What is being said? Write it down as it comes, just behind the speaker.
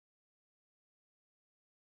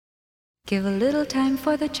Give a little time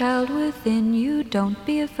for the child within you. Don't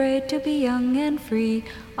be afraid to be young and free.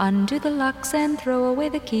 Undo the locks and throw away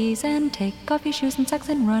the keys and take off your shoes and socks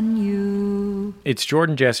and run you. It's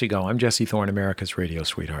Jordan Jesse Go. I'm Jesse Thorne, America's radio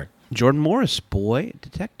sweetheart. Jordan Morris, boy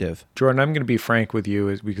detective. Jordan, I'm going to be frank with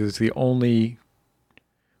you because it's the only...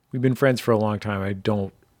 We've been friends for a long time. I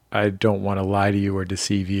don't want to lie to you or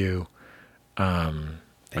deceive you. I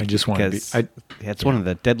just want to be... That's one of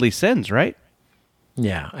the deadly sins, right?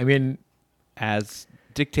 Yeah, I mean... As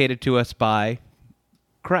dictated to us by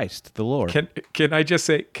Christ, the Lord. Can I just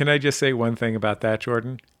say one thing about that,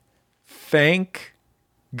 Jordan? Thank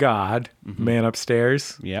God, man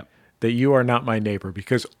upstairs, Yep. that you are not my neighbor,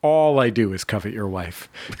 because all I do is covet your wife.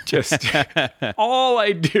 Just all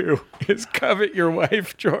I do is covet your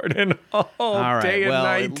wife, Jordan, all right. day and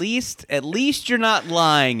night. At least you're not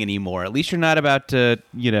lying anymore. At least you're not about to,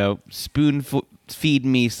 spoon feed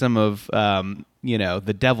me some of,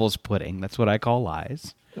 the devil's pudding. That's what I call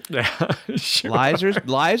lies. Yeah, sure. Lies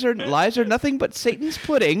are nothing but Satan's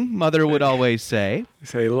pudding. Mother would always say.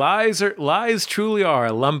 Say lies truly are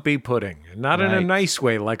a lumpy pudding, not in a Right. nice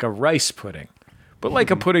way like a rice pudding, but like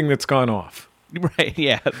a pudding that's gone off. Right?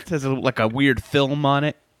 Yeah. It has like a weird film on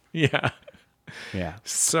it. Yeah. Yeah.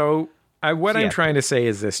 So I'm trying to say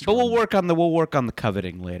is this, But Jordan. we'll work on the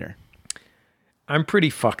coveting later. I'm pretty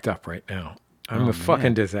fucked up right now. I'm a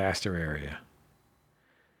fucking disaster area.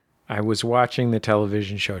 I was watching the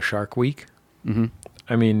television show Shark Week. Mm-hmm.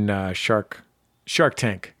 I mean, Shark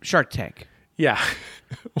Tank. Shark Tank. Yeah.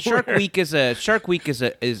 Shark Week is a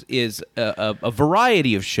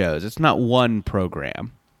variety of shows. It's not one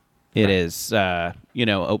program. It is a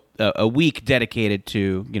week dedicated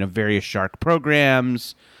to various shark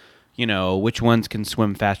programs. Which ones can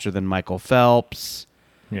swim faster than Michael Phelps.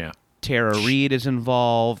 Yeah. Tara Reid is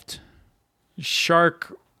involved.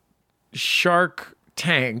 Shark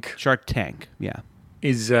Tank. Shark Tank. Yeah.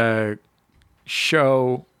 Is a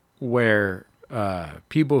show where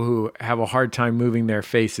people who have a hard time moving their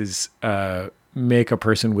faces make a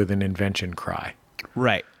person with an invention cry.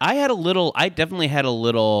 Right. I definitely had a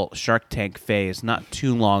little Shark Tank phase not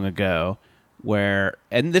too long ago where,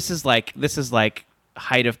 and this is like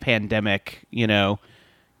height of pandemic, you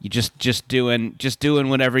just doing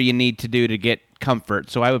whatever you need to do to get comfort.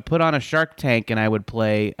 So I would put on a Shark Tank and I would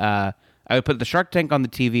play, I would put the Shark Tank on the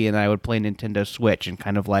TV and I would play Nintendo Switch and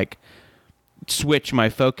kind of like switch my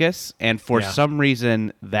focus. And for some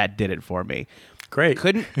reason that did it for me. Great.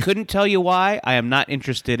 Couldn't tell you why. I am not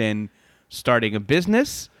interested in starting a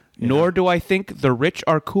business, nor do I think the rich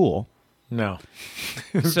are cool. No.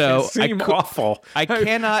 So They seem awful. I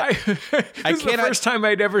cannot. This is the first time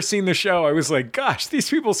I'd ever seen the show. I was like, gosh, these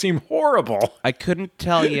people seem horrible. I couldn't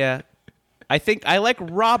tell you. I think I like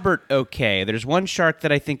Robert okay. There's one shark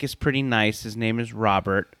that I think is pretty nice. His name is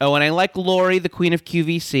Robert. Oh, and I like Lori, the queen of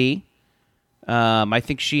QVC. I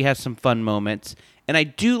think she has some fun moments. And I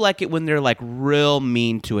do like it when they're like real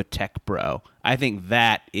mean to a tech bro. I think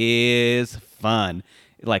that is fun.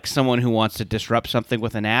 Like someone who wants to disrupt something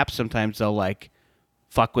with an app, sometimes they'll like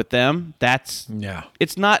fuck with them. It's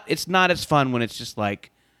not as fun when it's just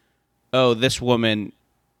like, oh, this woman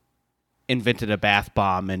invented a bath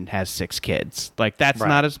bomb and has 6 kids. Like that's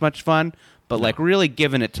not as much fun, but like really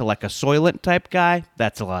giving it to like a Soylent type guy,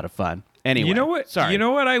 that's a lot of fun. Anyway, you know what? Sorry. You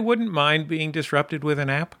know what? I wouldn't mind being disrupted with an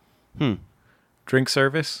app. Drink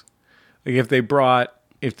service. Like if they brought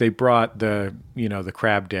the the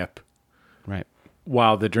crab dip, right,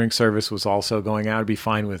 while the drink service was also going out, it'd be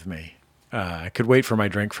fine with me. I could wait for my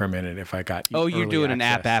drink for a minute if I got. Oh, you're early doing an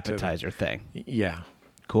app access to appetizer thing. Yeah.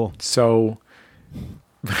 Cool. So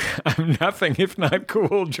I'm nothing if not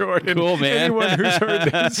cool, Jordan. Cool, man. Anyone who's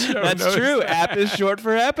heard this show That's knows true. that. App is short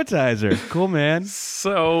for appetizer. Cool, man.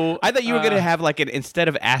 So I thought you were going to have like instead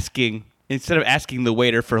of asking the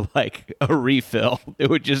waiter for like a refill,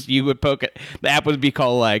 you would poke it. The app would be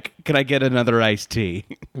called like, "Can I get another iced tea?"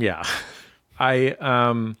 Yeah.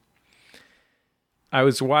 I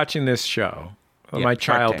was watching this show. My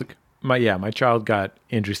child got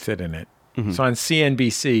interested in it. Mm-hmm. So on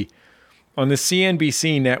CNBC, on the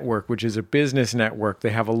CNBC network, which is a business network,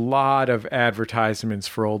 they have a lot of advertisements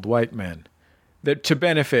for old white men that to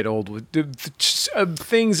benefit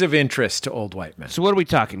things of interest to old white men. So what are we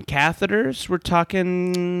talking? Catheters? We're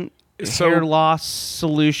talking hair loss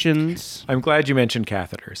solutions. I'm glad you mentioned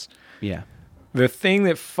catheters. Yeah. The thing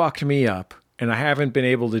that fucked me up, and I haven't been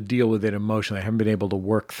able to deal with it emotionally, I haven't been able to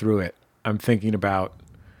work through it. I'm thinking about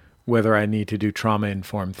whether I need to do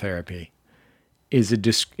trauma-informed therapy.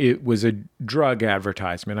 It was a drug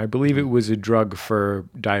advertisement. I believe it was a drug for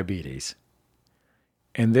diabetes.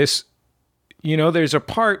 And this there's a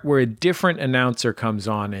part where a different announcer comes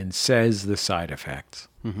on and says the side effects.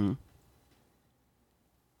 Mm-hmm.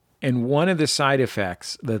 And one of the side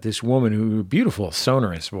effects that this woman, who beautiful,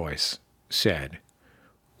 sonorous voice, said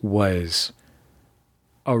was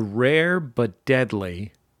a rare but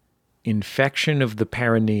deadly infection of the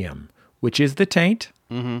perineum, which is the taint.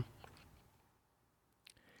 Mm-hmm.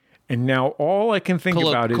 And now all I can think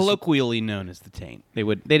about is colloquially known as the taint. They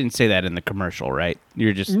didn't say that in the commercial, right?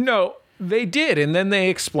 You're just no, they did, and then they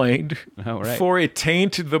explained for it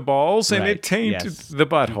taint the balls and it taint the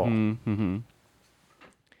butthole. Mm-hmm. Mm-hmm.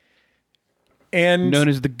 And known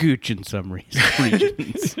as the gooch in some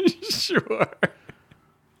regions. Sure.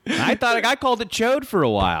 I called it chode for a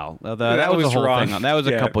while. That was a whole wrong. thing. That was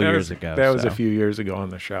a couple years ago. That was a few years ago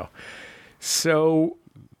on the show. So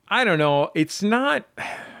I don't know. It's not.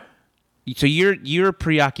 So you're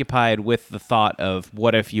preoccupied with the thought of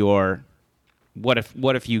what if you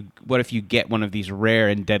get one of these rare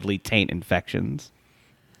and deadly taint infections?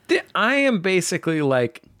 I am basically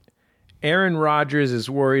like Aaron Rodgers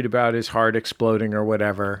is worried about his heart exploding or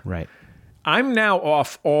whatever. Right. I'm now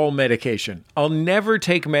off all medication. I'll never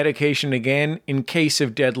take medication again in case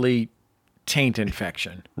of deadly taint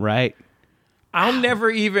infection. Right. I'm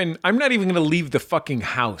not even going to leave the fucking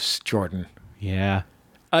house, Jordan. Yeah.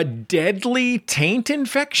 A deadly taint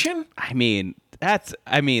infection? I mean, that's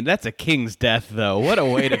a king's death though. What a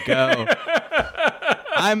way to go.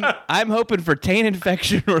 I'm hoping for taint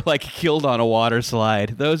infection or like killed on a water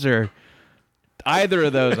slide. Either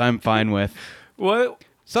of those I'm fine with. What?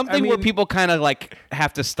 Something where people kind of like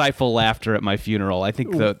have to stifle laughter at my funeral. I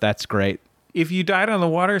think that's great. If you died on the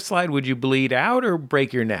water slide, would you bleed out or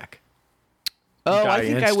break your neck? Oh, I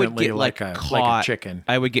think I would get like caught. Like a chicken.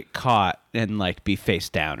 I would get caught and like be face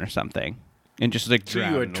down or something, and just like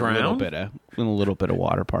drown. You would drown in a little bit of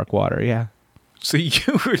water park water. Yeah. So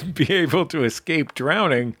you would be able to escape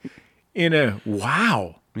drowning in a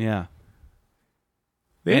wow. Yeah.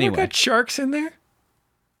 They ever got sharks in there?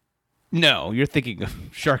 No, you're thinking of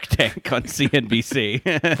Shark Tank on CNBC.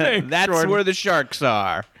 That's Jordan. where the sharks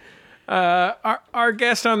are. Our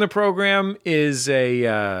guest on the program is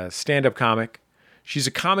a stand-up comic. She's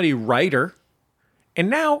a comedy writer and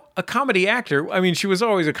now a comedy actor. I mean, she was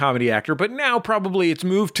always a comedy actor, but now probably it's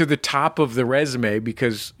moved to the top of the resume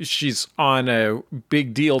because she's on a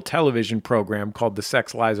big deal television program called The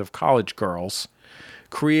Sex Lives of College Girls,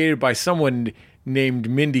 created by someone named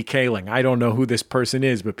Mindy Kaling. I don't know who this person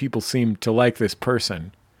is, but people seem to like this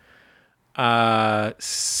person. Sarah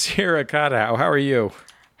Katow, how are you?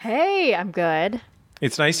 Hey, I'm good.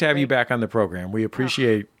 It's nice to have you back on the program. We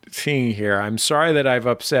appreciate seeing you here. I'm sorry that I've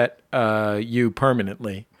upset you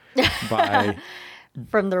permanently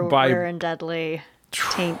from the rare and deadly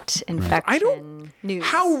taint infection news.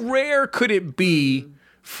 How rare could it be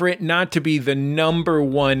for it not to be the number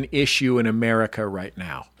one issue in America right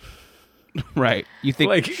now? Right. You think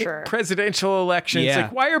like presidential elections,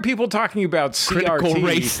 like why are people talking about CRT? Critical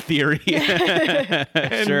race theory.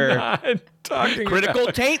 and sure. Not talking critical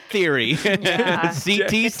about taint theory.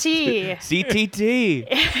 CTT.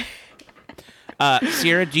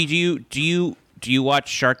 Sierra, do you watch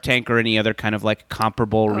Shark Tank or any other kind of like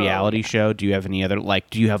comparable reality show? Do you have any other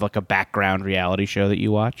do you have like a background reality show that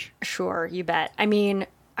you watch? Sure, you bet. I mean,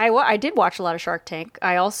 I did watch a lot of Shark Tank.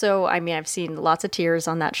 I've seen lots of tears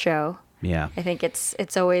on that show. Yeah. I think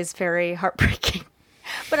it's always very heartbreaking.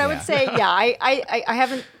 But I would say, I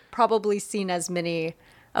haven't probably seen as many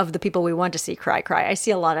of the people we want to see cry. I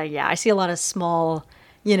see a lot of small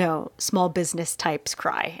business types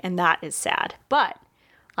cry, and that is sad. But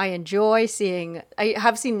I enjoy I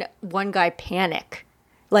have seen one guy panic.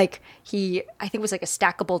 Like I think it was like a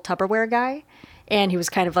stackable Tupperware guy. And he was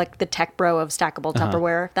kind of like the tech bro of stackable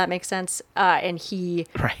Tupperware, if that makes sense. And he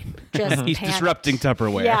just he's panicked. Disrupting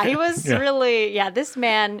Tupperware. Yeah, he was really, this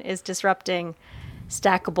man is disrupting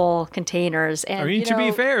stackable containers. And, I mean, to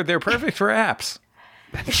be fair, they're perfect for apps.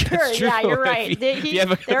 Sure, yeah, you're right.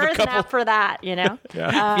 There is an app for that, Yeah. You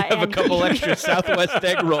have a couple extra Southwest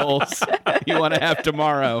egg rolls you want to have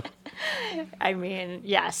tomorrow. I mean,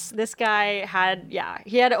 yes, this guy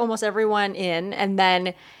he had almost everyone in, and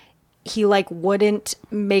then he wouldn't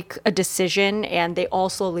make a decision, and they all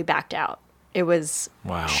slowly backed out. It was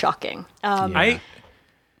shocking. The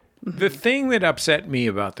thing that upset me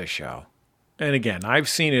about the show, and again, I've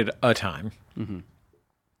seen it a time,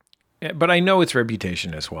 but I know its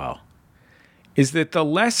reputation as well, is that the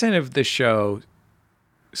lesson of the show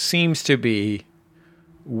seems to be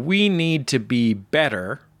we need to be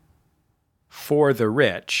better for the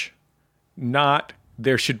rich, not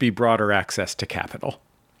there should be broader access to capital.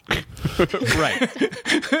 Right.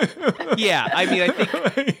 Yeah, I mean,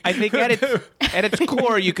 I think at its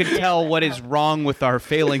core, you can tell what is wrong with our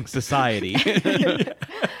failing society.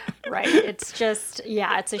 Right. It's just,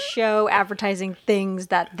 it's a show advertising things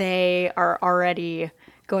that they are already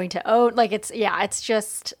going to own. Like it's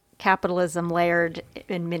just capitalism layered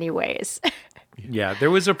in many ways. Yeah, there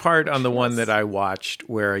was a part on the one that I watched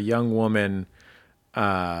where a young woman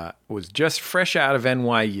was just fresh out of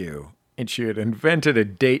NYU, and she had invented a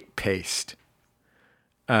date paste.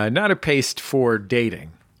 Not a paste for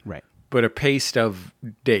dating, Right. but a paste of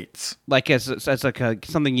dates. Like as like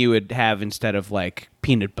something you would have instead of like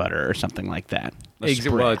peanut butter or something like that.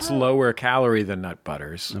 Well, it's lower calorie than nut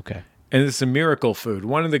butters. Okay. And it's a miracle food.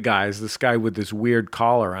 One of the guys, this guy with this weird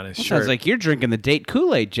collar on his shirt. Sounds like you're drinking the date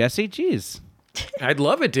Kool-Aid, Jesse. Jeez. I'd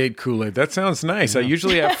love a date Kool-Aid. That sounds nice. I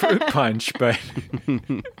usually have fruit punch, but...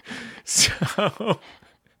 So...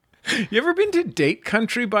 You ever been to date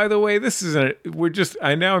country, by the way? I'm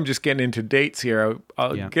just getting into dates here.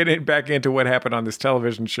 I'll get back into what happened on this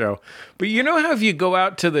television show. But you know how if you go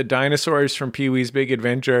out to the dinosaurs from Pee-wee's Big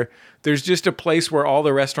Adventure, there's just a place where all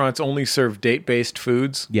the restaurants only serve date-based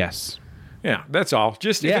foods? Yes. Yeah, that's all.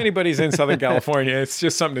 Just if anybody's in Southern California, it's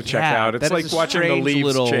just something to check out. It's like watching the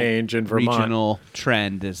leaves change in Vermont. Regional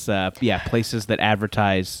trend is, places that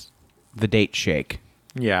advertise the date shake.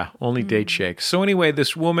 Yeah, only date shakes. So anyway,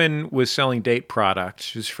 this woman was selling date products.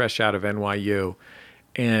 She was fresh out of NYU.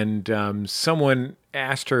 And someone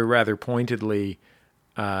asked her rather pointedly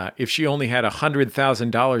if she only had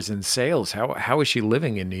 $100,000 in sales, how is she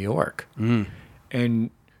living in New York? And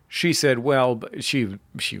she said, well, she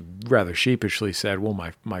rather sheepishly said,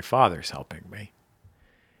 well, my father's helping me.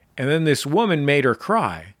 And then this woman made her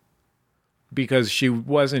cry because she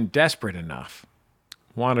wasn't desperate enough.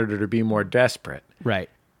 Wanted her to be more desperate. Right.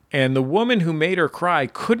 And the woman who made her cry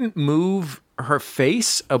couldn't move her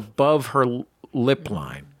face above her lip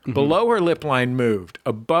line. Mm-hmm. Below her lip line moved.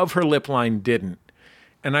 Above her lip line didn't.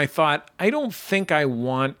 And I thought, I don't think I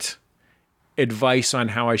want advice on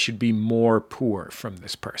how I should be more poor from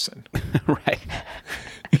this person. Right.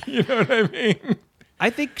 You know what I mean? I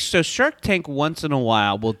think so. Shark Tank once in a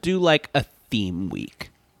while will do like a theme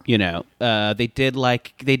week. You know, they did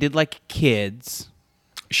like kids.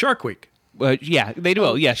 Shark Week. Yeah, they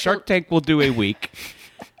do. Yeah, Shark Tank will do a week.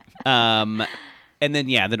 And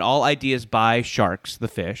then all ideas by sharks, the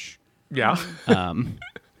fish. Yeah.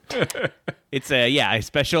 It's a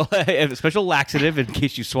special laxative in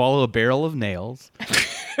case you swallow a barrel of nails.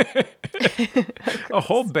 A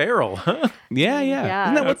whole barrel, huh?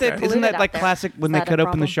 Yeah. Isn't that what isn't that like classic when they cut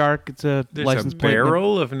open the shark? It's a license plate.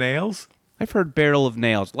 Barrel of nails? I've heard barrel of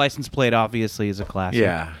nails. License plate obviously is a classic.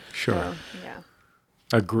 Yeah, sure.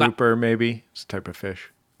 A grouper, maybe? It's a type of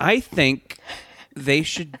fish. I think they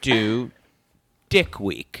should do Dick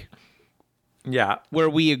Week. Yeah. Where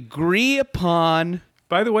we agree upon...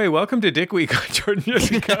 By the way, welcome to Dick Week on Jordan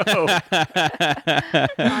Jesse Go.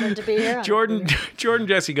 Honored to be here. Jordan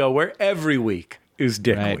Jesse Go, where every week is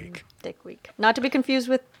Dick Week. Dick Week. Not to be confused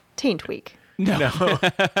with Taint Week. No.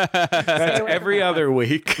 That's every other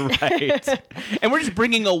week. Right. And we're just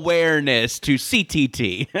bringing awareness to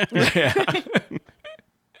CTT.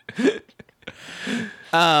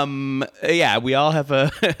 We all have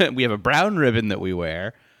a brown ribbon that we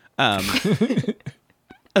wear. The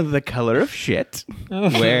color of shit,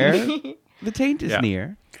 where the taint is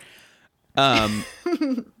near.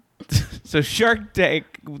 So Shark Tank,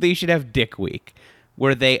 they should have Dick Week,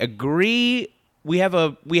 where they agree. We have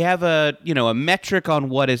a metric on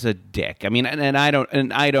what is a dick. I mean, and I don't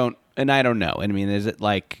know. I mean, is it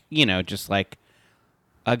like just like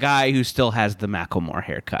a guy who still has the Macklemore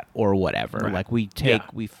haircut or whatever? Right. Like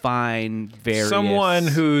we find various someone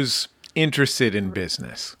who's interested in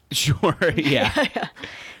business. Sure, yeah.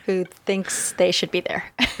 Who thinks they should be there.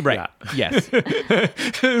 Right, yes.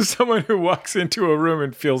 Someone who walks into a room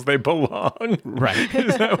and feels they belong. Right.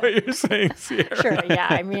 Is that what you're saying, Sierra? Sure, yeah.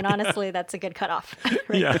 I mean, honestly, that's a good cutoff.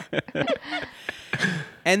 Right? Yeah.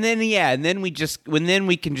 And then we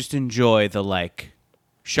can just enjoy the like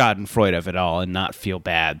schadenfreude of it all and not feel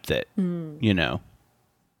bad that,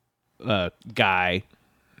 a guy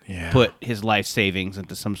put his life savings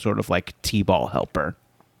into some sort of like T-ball helper.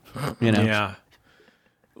 Yeah.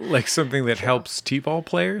 Like something that helps T-ball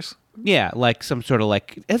players? Yeah, like some sort of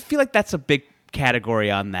like, I feel like that's a big category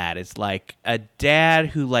on that. Is like a dad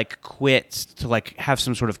who like quits to like have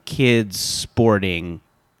some sort of kids sporting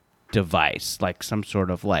device, like some sort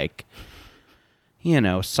of like,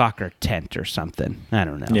 soccer tent or something. I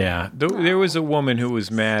don't know. Yeah. There was a woman who was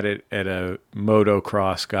mad at a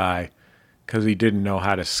motocross guy because he didn't know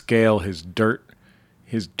how to scale his dirt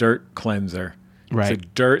cleanser. Right. It's the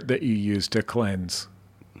dirt that you use to cleanse.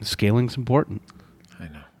 Scaling's important. I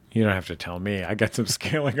know. You don't have to tell me. I got some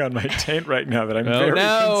scaling on my taint right now that I'm very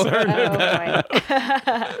no. concerned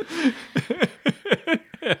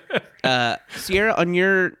about. Sierra, on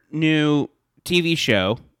your new TV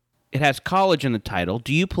show, it has college in the title.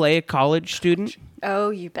 Do you play a college student? Oh,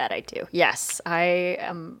 you bet I do. Yes, I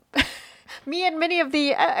am. Me and many of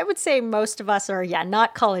I would say most of us are,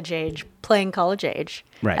 not college age, playing college age,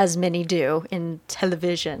 right, as many do in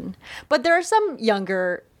television. But there are some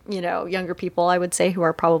younger people, I would say, who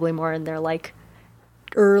are probably more in their like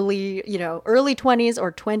early 20s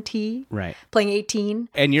or 20, right, playing 18.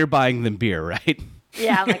 And you're buying them beer, right?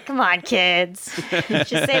 Yeah, I'm like, come on, kids.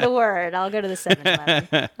 Just say the word. I'll go to the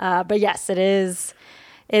 7-Eleven. But yes, it is.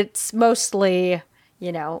 It's mostly,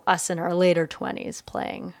 us in our later 20s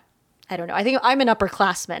playing. I don't know. I think I'm an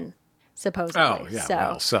upperclassman, supposedly. Oh,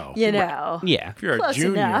 yeah. So, Yeah. If you're close a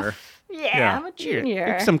junior. enough. Yeah, I'm a junior.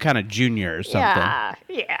 You're some kind of junior or something.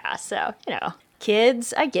 Yeah. So,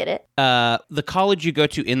 kids, I get it. The college you go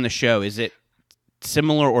to in the show, is it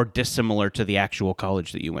similar or dissimilar to the actual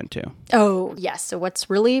college that you went to? Oh, yes. So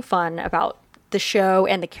what's really fun about the show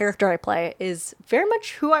and the character I play is very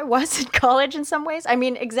much who I was in college in some ways. I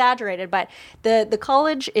mean, exaggerated, but the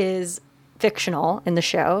college is fictional in the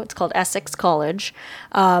show. It's called Essex College.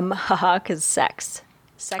 Because sex.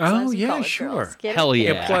 Oh, yeah, college sure. Girls. Get Hell it?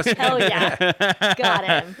 yeah. Hell yeah. Got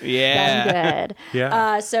him. Yeah. Done good.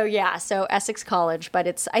 Yeah. So Essex College, but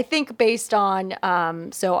it's, I think, based on,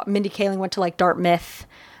 so Mindy Kaling went to like Dartmouth.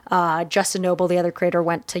 Justin Noble, the other creator,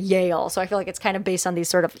 went to Yale. So I feel like it's kind of based on these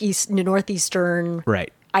sort of northeastern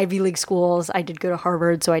Right. Ivy League schools. I did go to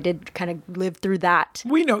Harvard, so I did kind of live through that.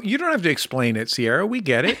 We know. You don't have to explain it, Sierra. We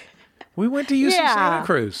get it. We went to UC Santa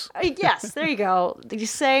Cruz. Yes, there you go. The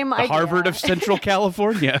same idea. Harvard of Central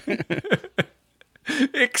California.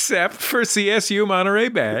 Except for CSU Monterey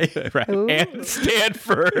Bay. Right. And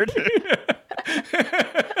Stanford.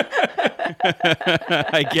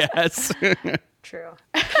 I guess. True.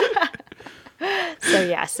 So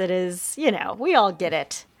yes, it is, we all get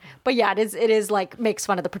it. But yeah, it is like makes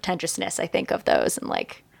fun of the pretentiousness, I think, of those and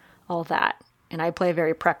like all that. And I play a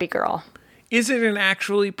very preppy girl. Is it an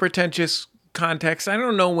actually pretentious context? I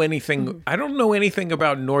don't know anything. Mm-hmm. I don't know anything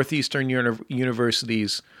about Northeastern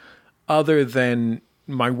universities other than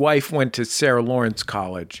my wife went to Sarah Lawrence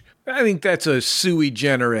College. I think that's a sui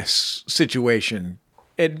generis situation.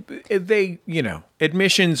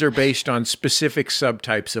 Admissions are based on specific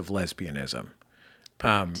subtypes of lesbianism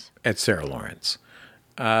at Sarah Lawrence.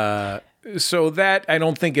 So that I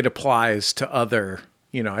don't think it applies to other.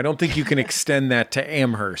 I don't think you can extend that to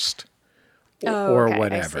Amherst. Or okay.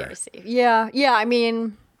 whatever. I see. Yeah. I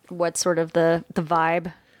mean, what's sort of the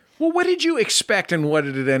vibe? Well, what did you expect, and what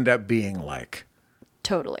did it end up being like?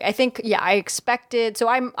 Totally. I think I expected. So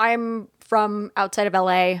I'm from outside of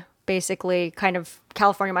LA, basically, kind of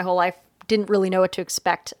California my whole life. Didn't really know what to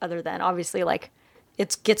expect, other than obviously like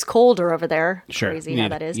it gets colder over there. Sure. Crazy how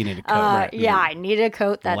that is. You need a coat. Right? Yeah, I needed a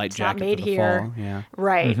coat that's not made here. Fall. Yeah.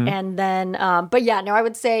 Right. Mm-hmm. And then, but yeah, no, I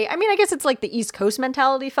would say, I mean, I guess it's like the East Coast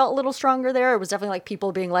mentality felt a little stronger there. It was definitely like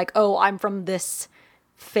people being like, oh, I'm from this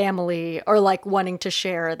family, or like wanting to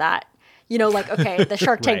share that, like, okay, the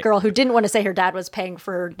Shark Tank right. girl who didn't want to say her dad was paying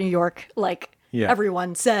for New York. Like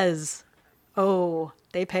everyone says, oh,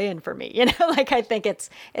 they paying for me, like, I think it's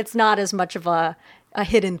not as much of a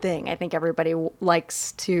hidden thing. I think everybody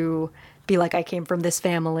likes to be like, I came from this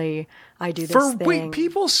family. I do this thing. Wait,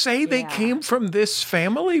 people say they came from this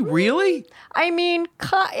family? Really? I mean,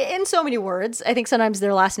 in so many words. I think sometimes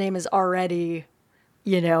their last name is already,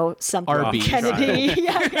 something. Arby's. Kennedy.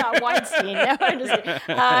 Yeah, Weinstein. No, I'm just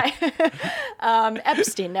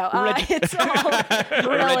Epstein. No, it's all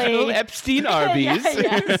really Original Epstein Arby's.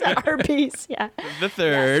 Yes, Arby's. Yeah. The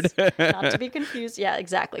third. Yes. Not to be confused. Yeah,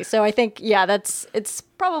 exactly. So I think, it's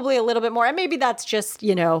probably a little bit more, and maybe that's just,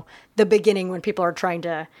 the beginning when people are trying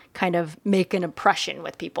to kind of make an impression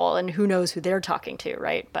with people, and who knows who they're talking to,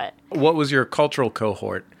 right? But what was your cultural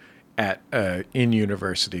cohort at in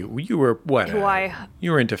university? You were what?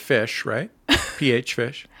 You were into fish, right? PH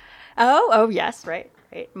fish. Oh yes, right.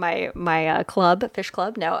 My club, fish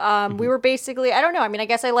club. No, we were basically, I don't know. I mean, I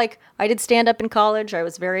guess I did stand up in college. I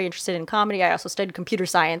was very interested in comedy. I also studied computer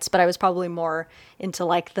science, but I was probably more into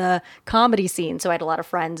like the comedy scene. So I had a lot of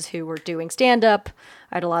friends who were doing stand up.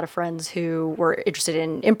 I had a lot of friends who were interested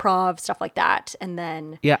in improv, stuff like that. And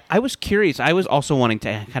then, yeah, I was curious. I was also wanting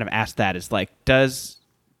to kind of ask that, is like,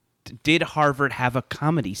 did Harvard have a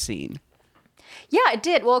comedy scene? Yeah, it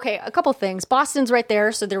did. Well, okay, a couple things. Boston's right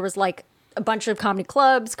there, so there was like a bunch of comedy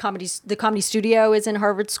clubs. The Comedy Studio is in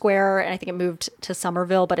Harvard Square, and I think it moved to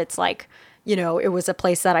Somerville, but it's like, it was a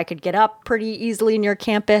place that I could get up pretty easily near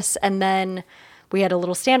campus. And then we had a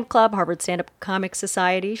little stand-up club, Harvard Stand-Up Comic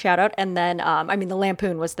Society, shout out. And then, the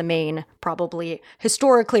Lampoon was the main, probably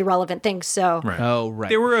historically relevant thing. So, Right. Oh, right.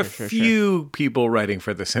 There were a few people writing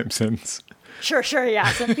for The Simpsons. Sure,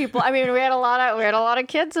 yeah. Some people. We had a lot of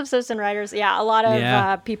kids of Simpson writers. Yeah, a lot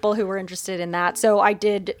of people who were interested in that. So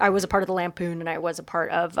I was a part of the Lampoon, and I was a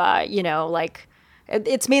part of,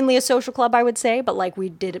 it's mainly a social club, I would say, but like we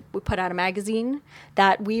put out a magazine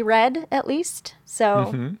that we read at least.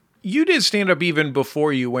 So You did stand up even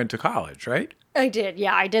before you went to college, right? I did.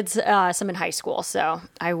 Yeah, I did some in high school. So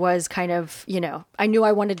I was kind of, I knew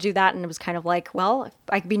I wanted to do that, and it was kind of like, well, if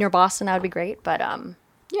I could be near Boston, that would be great. But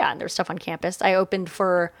yeah, and there's stuff on campus. I opened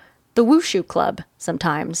for the Wushu Club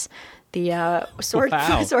sometimes, the sword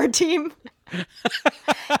team.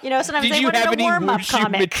 Sometimes Did they you wanted have a any warm-up Wushu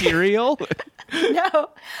comic. material? No,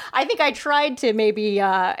 I think I tried to maybe,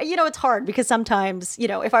 it's hard because sometimes,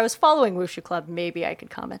 if I was following Wushu Club, maybe I could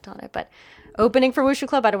comment on it. But opening for Wushu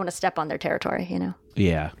Club, I don't want to step on their territory,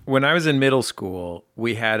 Yeah. When I was in middle school,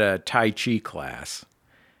 we had a Tai Chi class.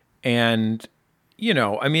 And,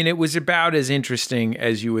 it was about as interesting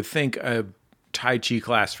as you would think a Tai Chi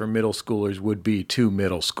class for middle schoolers would be to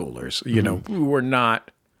middle schoolers. We were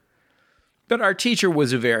not. But our teacher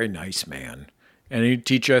was a very nice man. And he'd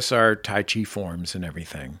teach us our Tai Chi forms and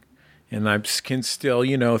everything. And I can still,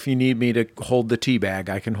 if you need me to hold the tea bag,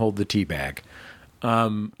 I can hold the tea bag.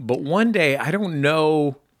 But one day, I don't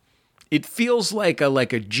know, it feels like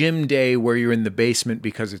a gym day where you're in the basement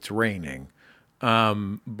because it's raining.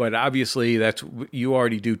 But obviously, you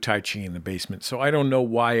already do Tai Chi in the basement. So I don't know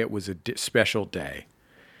why it was a special day.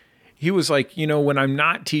 He was like, when I'm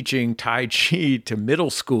not teaching Tai Chi to middle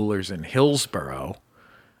schoolers in Hillsborough,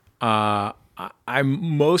 I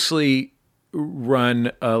mostly run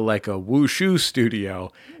a Wushu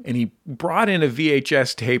studio, and he brought in a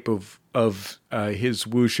VHS tape of his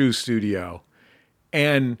Wushu studio,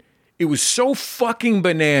 and it was so fucking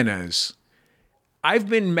bananas. I've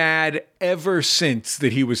been mad ever since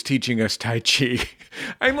that he was teaching us Tai Chi.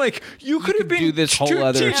 I'm like, you could have been do this whole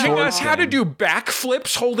other teaching us thing. how to do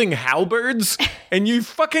backflips holding halberds, and you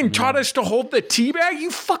fucking taught us to hold the tea bag,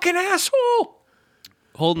 you fucking asshole.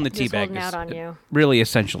 Holding the tea bag holding is out on you. really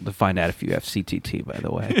essential to find out if you have CTT, by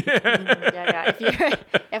the way. Yeah.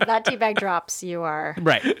 If that tea bag drops, you are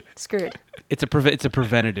Right. screwed. It's a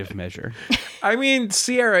preventative measure.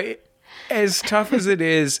 Sierra, as tough as it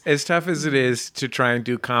is to try and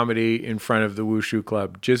do comedy in front of the Wushu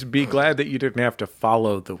Club, just be glad that you didn't have to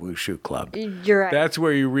follow the Wushu Club. You're right. That's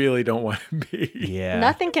where you really don't want to be. Yeah.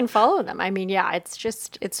 Nothing can follow them.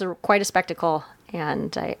 It's quite a spectacle,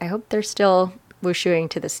 and I hope they're still wushuing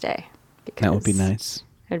to this day. That would be nice.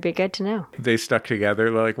 It'd be good to know. They stuck together.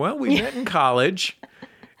 They're like, well, we met in college.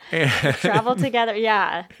 Travel together,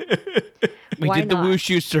 yeah. We Why did the not?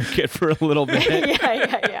 Wushu circuit for a little bit.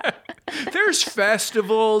 Yeah. There's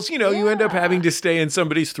festivals. You end up having to stay in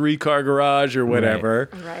somebody's 3-car garage or whatever.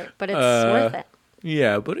 Right, but it's worth it.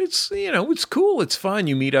 Yeah, but it's, it's cool. It's fun.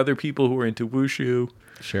 You meet other people who are into Wushu.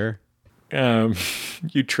 Sure.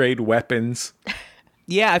 You trade weapons.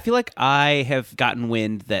 Yeah, I feel like I have gotten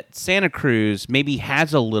wind that Santa Cruz maybe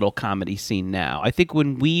has a little comedy scene now. I think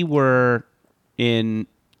when we were in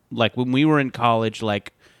college,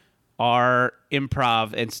 our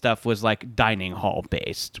improv and stuff was dining hall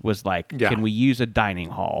based. Was can we use a dining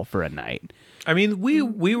hall for a night? We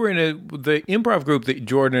were in the improv group that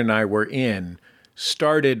Jordan and I were in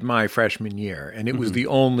started my freshman year, and it was the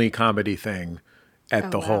only comedy thing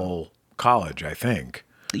at the whole college, I think.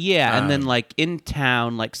 Yeah, and then in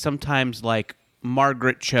town, sometimes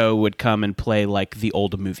Margaret Cho would come and play the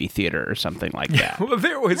old movie theater or something like that. Well,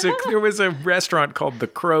 there was a restaurant called the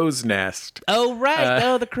Crow's Nest. Oh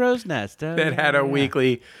right, the Crow's Nest that had a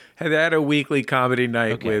weekly comedy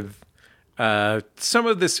night with some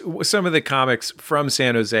of the comics from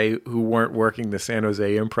San Jose who weren't working the San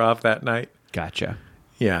Jose Improv that night. Gotcha.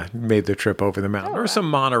 Yeah, made the trip over the mountain. Or some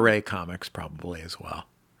Monterey comics probably as well.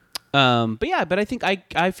 But I think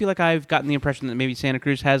I feel like I've gotten the impression that maybe Santa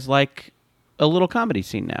Cruz has a little comedy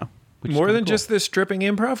scene now. More than just this stripping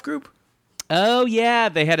improv group? Oh yeah,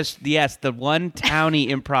 they had the one townie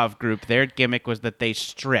improv group. Their gimmick was that they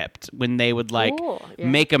stripped when they would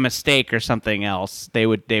make a mistake or something else. They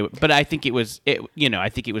would. But I think it was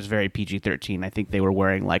very PG-13. I think they were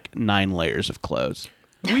wearing 9 layers of clothes.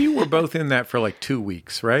 We were both in that for 2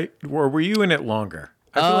 weeks, right? Or were you in it longer?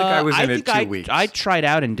 I feel like I was in it 2 weeks. I tried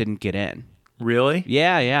out and didn't get in. Really?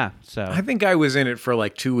 Yeah. So I think I was in it for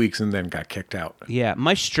 2 weeks and then got kicked out. Yeah,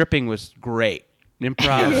 my stripping was great.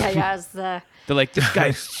 improv. As the They're like, this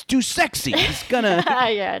guy's too sexy. He's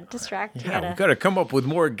gonna distract. You Yeah, gotta- we've got to come up with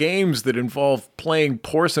more games that involve playing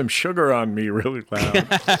pour some sugar on me really loud.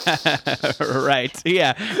 right.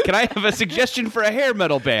 Yeah. Can I have a suggestion for a hair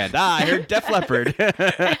metal band? I heard Def Leppard.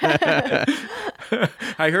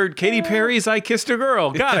 I heard Katy Perry's I Kissed a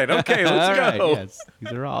Girl. Got it. Okay, let's All go. right, yes.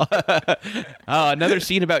 These are all. Another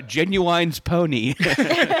scene about Genuine's pony.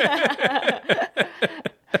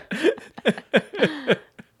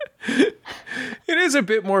 It is a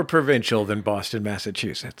bit more provincial than Boston,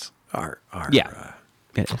 Massachusetts. Our Yeah.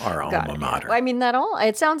 alma mater. I mean,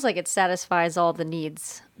 it sounds like it satisfies all the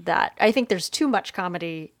needs that I think there's too much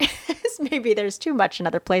comedy. Maybe there's too much in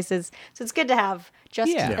other places. So it's good to have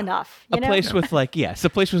just enough. You A know? place with a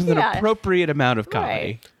place with an appropriate amount of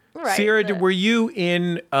comedy. Right. Sierra, were you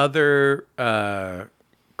in other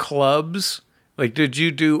clubs? Like, did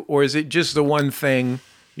you do, or is it just the one thing?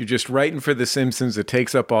 You're just writing for The Simpsons. It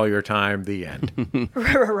takes up all your time. The end.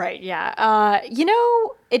 Right. Yeah.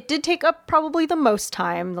 It did take up probably the most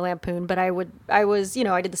time, the Lampoon, but I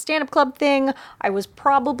did the stand-up club thing. I was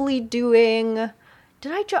probably doing,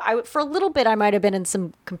 for a little bit, I might have been in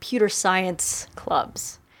some computer science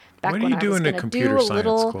clubs. Back What do when you I do was in a gonna computer do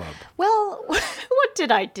science club? Well, what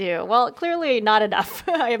did I do? Well, clearly not enough.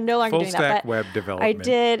 I am no longer Full doing stack that. But web development. I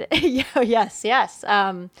did. Yes.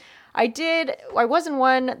 I did. I was in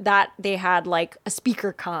one that they had like a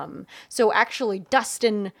speaker come. So actually,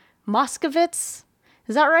 Dustin Moskovitz,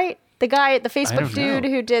 is that right? The guy, the Facebook dude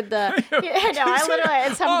who did the.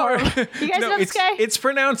 It's some horrible. You guys know this guy? It's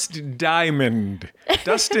pronounced Diamond.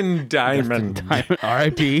 Dustin Diamond.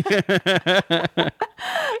 R.I.P.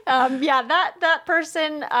 That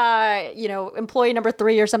person, employee number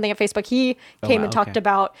 3 or something at Facebook, he came and talked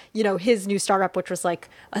about, his new startup, which was like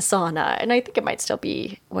Asana. And I think it might still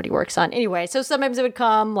be what he works on. Anyway, so sometimes it would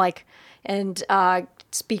come and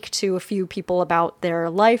speak to a few people about their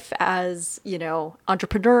life as,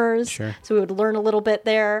 entrepreneurs. Sure. So we would learn a little bit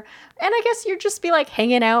there. And I guess you'd just be like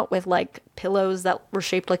hanging out with like pillows that were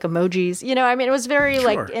shaped like emojis. It was very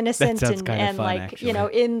like innocent That sounds kinda and fun, like, actually.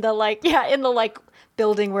 in the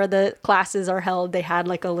building where the classes are held, they had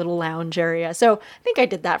like a little lounge area. So I think I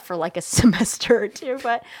did that for like a semester or two,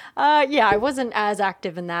 but I wasn't as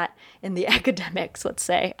active in the academics, let's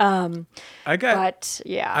say. I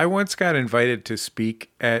once got invited to speak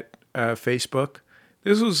at Facebook.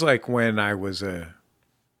 This was like when I was a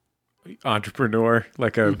entrepreneur,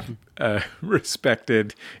 like a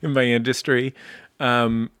respected in my industry.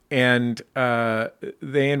 And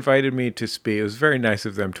they invited me to speak. It was very nice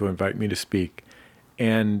of them to invite me to speak.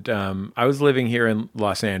 And I was living here in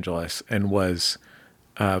Los Angeles and was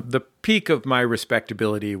the peak of my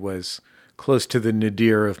respectability was close to the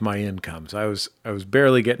nadir of my incomes. I was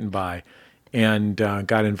barely getting by and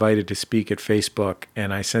got invited to speak at Facebook.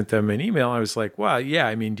 And I sent them an email. I was like, wow, yeah,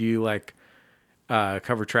 I mean, do you like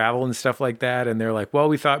cover travel and stuff like that? And they're like, well,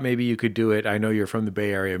 we thought maybe you could do it. I know you're from the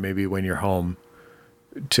Bay Area. Maybe when you're home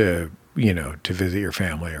to visit your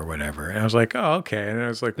family or whatever. And I was like, oh, okay. And I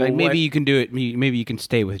was like, well, maybe you can do it. Maybe you can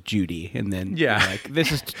stay with Judy, and then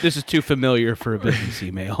this is too familiar for a business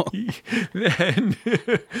email. then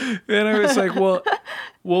I was like, well,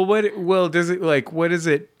 what? Well, does it like what is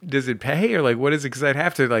it? Does it pay or like what is it? Because I'd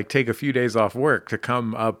have to like take a few days off work to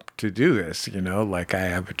come up to do this. Like I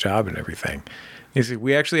have a job and everything. He said,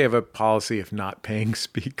 we actually have a policy of not paying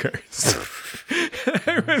speakers.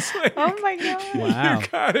 I was like, oh my God. Wow. You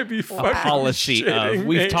gotta be fucking Policy shitting of.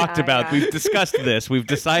 We've me. talked about, we've discussed this. We've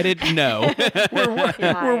decided no.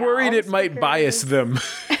 We're worried it might bias them.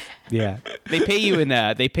 Yeah. They pay you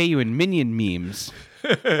in Minion memes.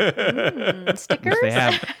 Stickers? They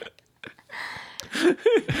have.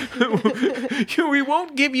 We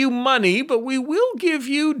won't give you money, but we will give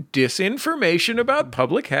you disinformation about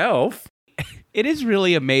public health. It is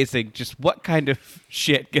really amazing just what kind of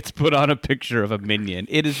shit gets put on a picture of a minion.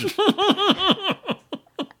 It is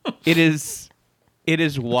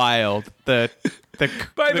wild. By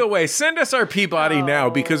the way, send us our Peabody now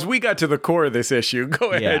because we got to the core of this issue.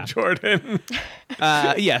 Go ahead, Jordan.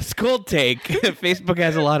 Yes, cold take. Facebook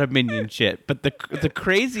has a lot of minion shit, but the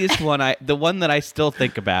craziest one, the one that I still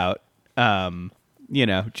think about,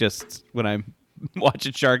 just when I'm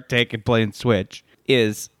watching Shark Tank and playing Switch,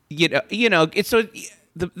 is it's so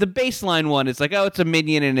the baseline one is like, oh, it's a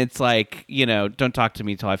minion, and it's like, don't talk to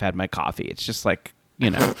me until I've had my coffee. It's just like,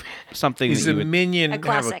 something. Is a minion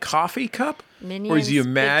have a coffee cup? Minions, or is he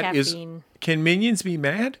mad? Can minions be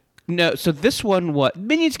mad? No. So this one,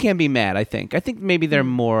 minions can be mad. I think maybe they're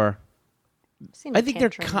more. I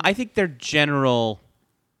think their general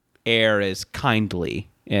air is kindly.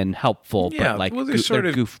 and helpful, but like well, they're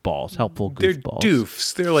goofballs, helpful goofballs. They're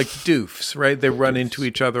doofs. They're like doofs, right? They run into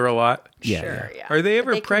each other a lot. Yeah. Sure, yeah. Are they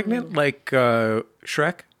ever pregnant like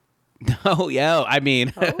Shrek? Oh, yeah. I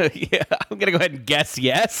mean, yeah, I'm going to go ahead and guess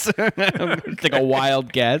yes. Take a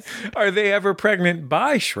wild guess. Are they ever pregnant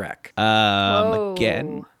by Shrek?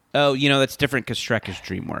 Again. Oh, that's different because Shrek is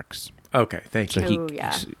DreamWorks. Okay, thank you. So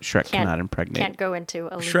Shrek cannot impregnate. Can't go into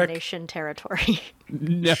Illumination territory.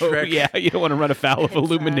 No, Shrek. yeah, you don't want to run afoul of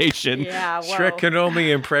Illumination. Yeah, whoa. Shrek can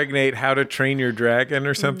only impregnate How to Train Your Dragon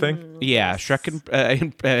or something. Yeah, Shrek can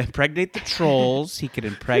impregnate the trolls. He can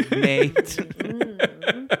impregnate.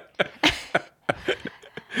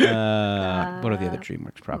 What are the other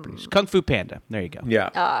DreamWorks properties? Kung Fu Panda. There you go.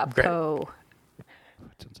 Yeah. Great. Poe.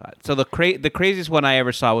 So the craziest one I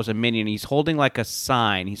ever saw was a Minion. He's holding like a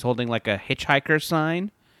sign. He's holding like a hitchhiker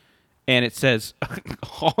sign, and it says,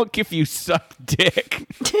 "Honk if you suck dick."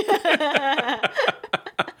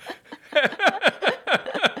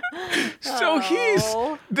 So he's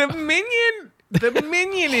the Minion. The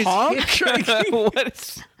Minion is hitchhiking.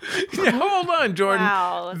 What's... Yeah, hold on, Jordan.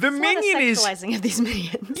 Wow, the Minion is sexualizing of these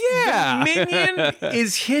minions. Yeah, the Minion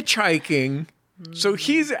is hitchhiking. So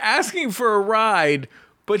he's asking for a ride,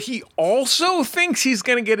 but he also thinks he's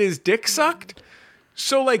going to get his dick sucked.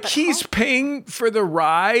 So like he's paying for the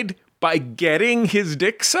ride by getting his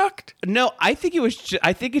dick sucked? No, I think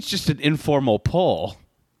I think it's just an informal pull.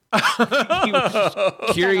 He was just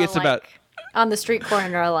curious about on the street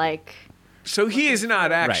corner, like. So he is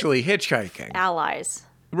not actually hitchhiking. Allies.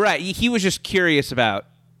 Right. He was just curious about,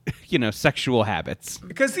 sexual habits.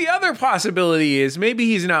 Because the other possibility is maybe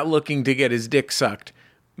he's not looking to get his dick sucked.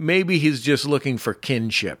 Maybe he's just looking for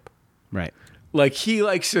kinship. Right. Like he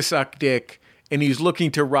likes to suck dick and he's looking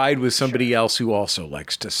to ride with somebody else who also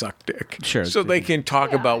likes to suck dick. Sure. So they can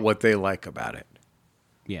talk about what they like about it.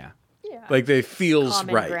 Yeah. Yeah. Like they feels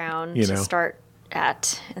Common right. ground You to know? start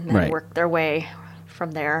at and then work their way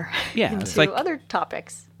from there Yeah, into it's like- other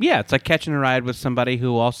topics. Yeah, it's like catching a ride with somebody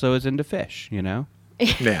who also is into fish, Yeah.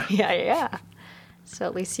 Yeah. So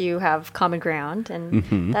at least you have common ground,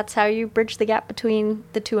 and that's how you bridge the gap between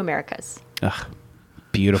the two Americas. Ugh,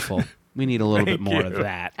 beautiful. We need a little bit more of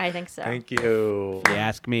that. I think so. Thank you. If you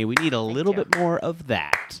ask me, we need a little you. bit more of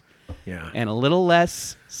that. Yeah. And a little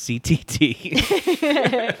less CTT.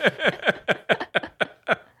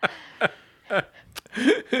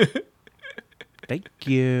 Thank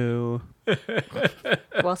you.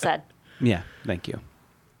 Well said. Yeah, thank you.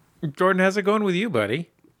 Jordan, how's it going with you, buddy?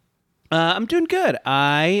 I'm doing good.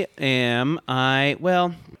 I think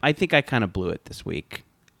I kind of blew it this week.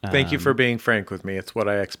 Thank you for being frank with me. It's what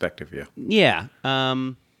I expect of you. Yeah.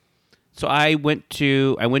 So I went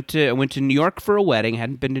to New York for a wedding.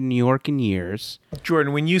 Hadn't been to New York in years.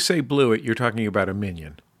 Jordan, when you say blew it, you're talking about a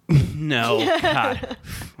minion. No, God,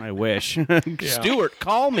 I wish. Stuart,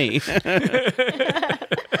 call me.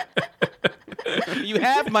 You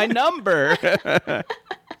have my number.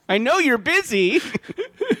 I know you're busy.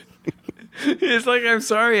 It's like, I'm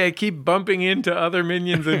sorry, I keep bumping into other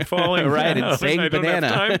minions and falling Right, down. and saying I don't banana.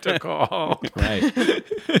 have time to call. Right.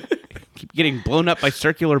 Keep getting blown up by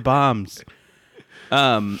circular bombs.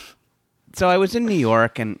 So I was in New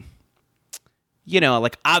York, and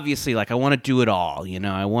obviously, I want to do it all.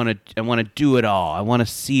 I want to do it all. I want to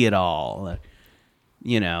see it all.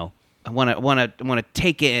 I want to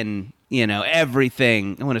take in,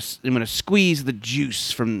 everything. I want to squeeze the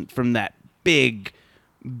juice from that big,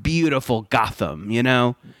 beautiful Gotham.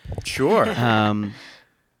 Sure.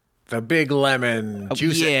 The big lemon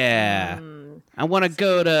juice. Yeah. I want to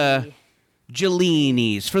go to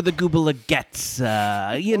Gelini's for the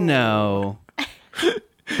Gubalagetza,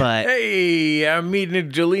 But Hey, I'm meeting at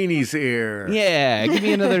Gelini's here. yeah, give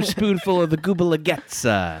me another spoonful of the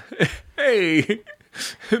Gubalagetza. Hey,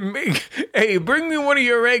 bring me one of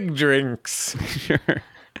your egg drinks. Sure.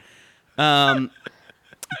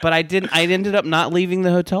 But I ended up not leaving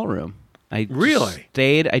the hotel room. I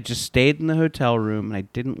just stayed in the hotel room and I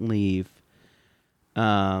didn't leave.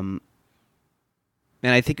 And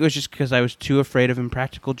I think it was just because I was too afraid of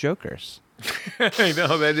impractical jokers. I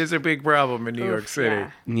know, that is a big problem in New York City. Yeah.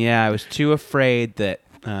 Yeah, I was too afraid that,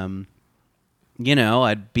 I'd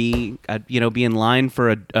be in line for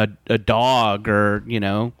a dog or,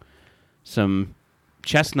 some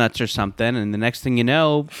chestnuts or something, and the next thing you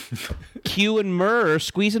know, Q and Murr are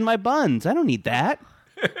squeezing my buns. I don't need that.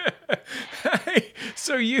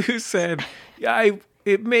 So you said,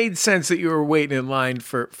 it made sense that you were waiting in line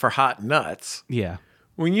for hot nuts. Yeah.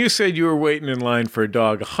 When you said you were waiting in line for a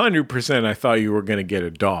dog, 100% I thought you were going to get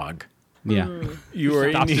a dog. Yeah. You were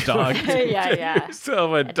in Adopts a dog. Yeah.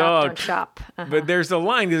 yourself a Adopt, dog. don't shop. But there's a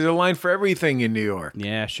line. There's a line for everything in New York.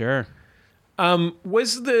 Yeah, sure.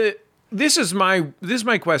 This is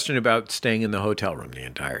my question about staying in the hotel room the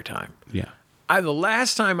entire time. Yeah. The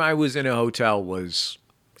last time I was in a hotel was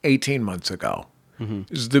 18 months ago.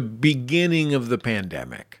 It was the beginning of the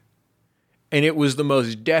pandemic. And it was the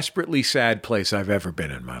most desperately sad place I've ever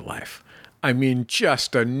been in my life. I mean,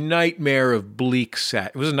 just a nightmare of bleak sad.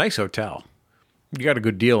 It was a nice hotel. You got a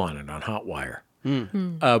good deal on it on Hotwire.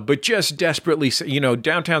 But just desperately,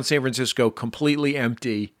 downtown San Francisco, completely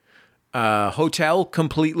empty. Hotel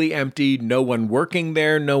completely empty. No one working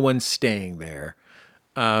there. No one staying there.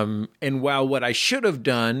 And while what I should have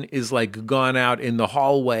done is like gone out in the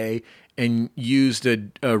hallway and used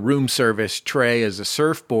a room service tray as a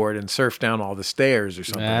surfboard and surfed down all the stairs or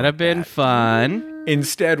something. That'd have been fun.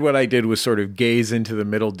 Instead, what I did was sort of gaze into the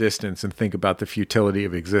middle distance and think about the futility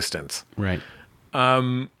of existence. Right.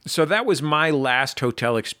 So that was my last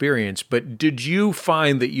hotel experience. But did you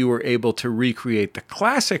find that you were able to recreate the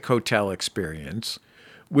classic hotel experience,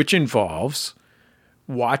 which involves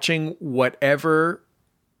watching whatever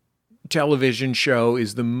television show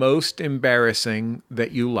is the most embarrassing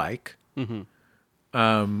that you like,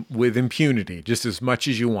 with impunity, just as much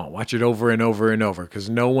as you want. Watch it over and over and over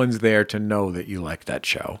because no one's there to know that you like that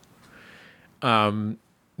show.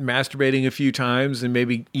 Masturbating a few times and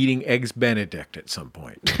maybe eating eggs Benedict at some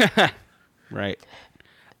point. Right.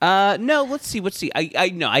 No, let's see.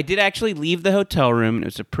 I did actually leave the hotel room. And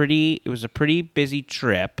it was a pretty busy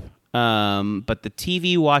trip. But the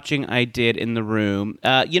TV watching I did in the room,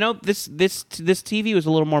 this TV was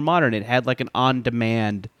a little more modern. It had like an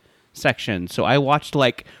on-demand section. So I watched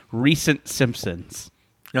like recent Simpsons.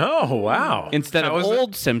 Oh, wow. Instead of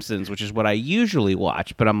old Simpsons, which is what I usually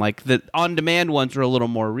watch. But I'm like, the on-demand ones are a little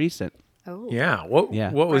more recent. Oh. Yeah. What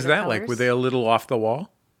was that like? Were they a little off the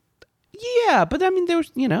wall? Yeah, but I mean, there was,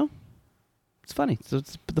 it's funny. So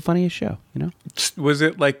it's the funniest show, Was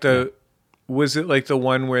it like the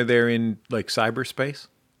one where they're in like cyberspace?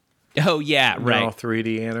 Oh yeah, And right. they're all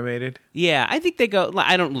 3D animated. Yeah, I think they go.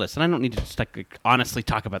 I don't need to just like honestly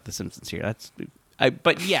talk about The Simpsons here.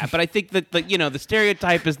 But I think that the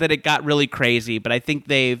stereotype is that it got really crazy. But I think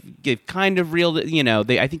they've kind of reeled it.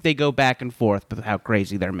 I think they go back and forth with how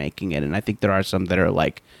crazy they're making it, and I think there are some that are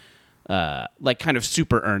like kind of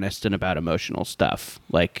super earnest and about emotional stuff,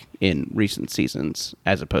 like in recent seasons,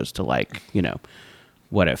 as opposed to like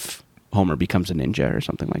what if Homer becomes a ninja or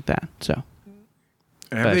something like that. So.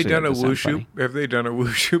 Have they done a wushu? Have they done a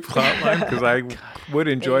wushu plotline? Because I would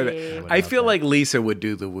enjoy that. I feel like Lisa would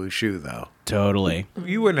do the wushu, though. Totally.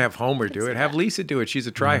 You wouldn't have Homer do it. Have Lisa do it. She's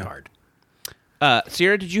a tryhard.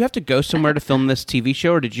 Sierra, did you have to go somewhere to film this TV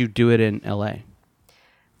show, or did you do it in L.A.?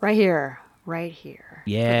 Right here.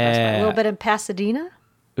 Yeah. A little bit in Pasadena.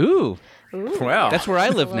 Ooh. Well, That's where I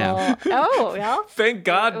live now. Oh, well. Thank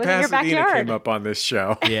God It was in your Pasadena backyard. came up on this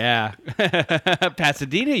show. Yeah.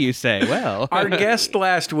 Pasadena, you say? Well. Our guest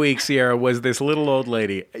last week, Sierra, was this little old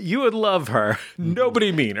lady. You would love her.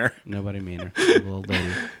 Nobody meaner. Nobody meaner. Little old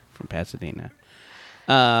lady from Pasadena.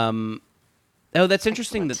 Oh, that's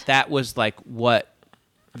interesting that was like what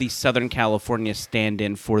the Southern California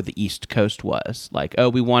stand-in for the East Coast was. Like, oh,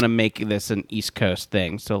 we want to make this an East Coast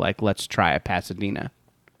thing, so like let's try a Pasadena.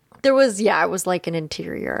 There was, it was like an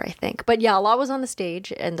interior, I think. But yeah, a lot was on the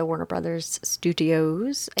stage in the Warner Brothers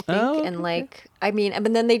studios, I think. Oh, and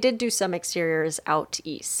but then they did do some exteriors out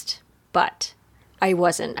east. But I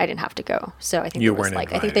didn't have to go. So I think You it was weren't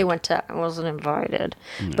like, I think they invited. I wasn't invited.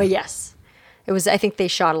 But yes, I think they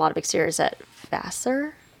shot a lot of exteriors at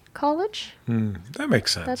Vassar College. That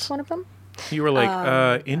makes sense. That's one of them. You were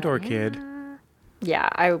like, indoor kid.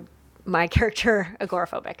 Yeah, my character,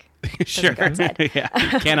 agoraphobic. Sure. Go outside. Yeah.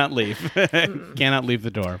 Cannot leave. Cannot leave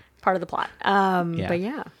the door. Part of the plot. Yeah. But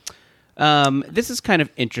yeah. This is kind of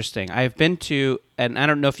interesting. I've been to, and I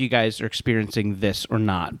don't know if you guys are experiencing this or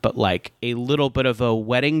not, but like a little bit of a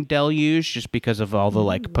wedding deluge just because of all the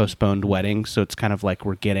like postponed weddings. So it's kind of like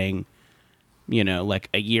we're getting, like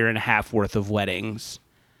a year and a half worth of weddings.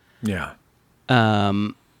 Yeah.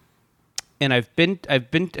 And I've been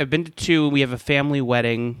to two. We have a family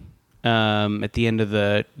wedding at the end of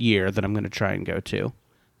the year that I'm going to try and go to.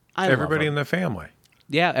 Everybody in the family.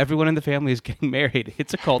 Yeah, everyone in the family is getting married.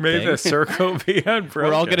 It's a cult May thing. the circle be unbroken.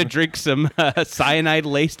 We're all going to drink some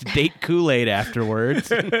cyanide-laced date Kool-Aid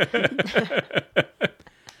afterwards.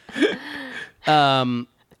 I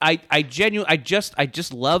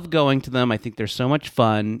just love going to them. I think they're so much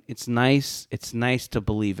fun. It's nice. It's nice to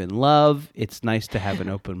believe in love. It's nice to have an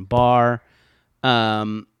open bar.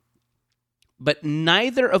 But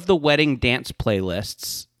neither of the wedding dance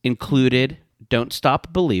playlists included "Don't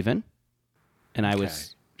Stop Believin'," and I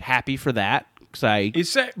was happy for that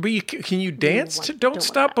because can you dance to "Don't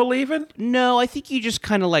Stop Believin'"? No, I think you just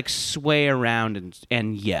kind of like sway around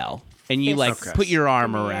and yell, and you put your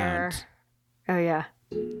arm around. Oh yeah,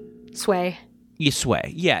 sway. You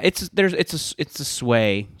sway. Yeah, it's a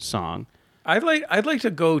sway song. I'd like to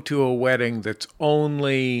go to a wedding that's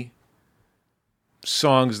only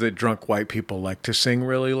songs that drunk white people like to sing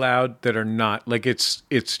really loud that are not like it's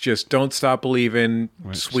just "Don't Stop Believin',"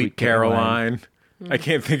 right. Sweet Caroline. I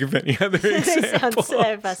can't think of any other examples.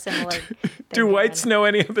 Sounds similar. Do whites know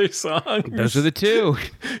any other songs? Those are the two.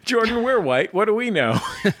 Jordan, we're white. What do we know?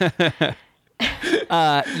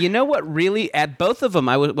 You know what really, at both of them,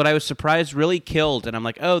 what I was surprised really killed, and I'm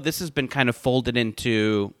like, oh, this has been kind of folded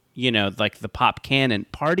into, like the pop canon.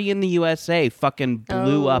 Party in the USA fucking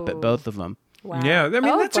blew up at both of them. Wow. Yeah, I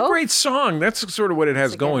mean, that's both? A great song. That's sort of what it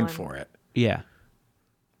has going for it. Yeah.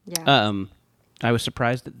 Yeah. I was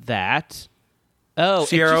surprised at that. Oh,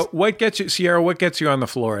 Sierra, what gets you on the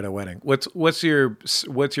floor at a wedding? What's your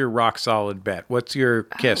rock solid bet? What's your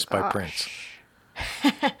Kiss by Prince?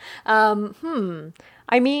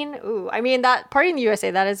 I mean, that Party in the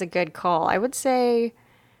USA, that is a good call. I would say, I'm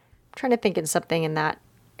trying to think in something in that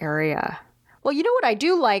area. Well, you know what I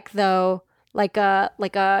do like though, like a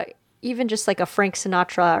even just like a Frank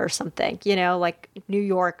Sinatra or something, like New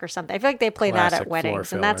York or something. I feel like they play Classic that at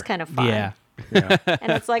weddings, and that's kind of fun. Yeah.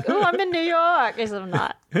 And it's like, oh, I'm in New York. Because I'm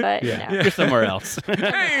not, but you're somewhere else.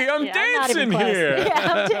 Hey, I'm dancing here.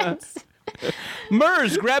 Yeah, I'm dancing.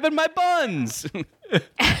 Murs grabbing my buns.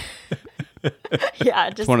 Yeah,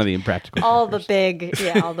 just it's one of the impractical. All the big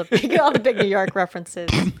New York references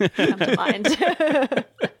come to mind.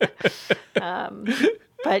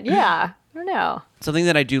 But yeah, I don't know. Something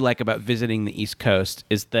that I do like about visiting the East Coast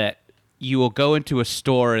is that you will go into a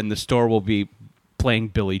store and the store will be playing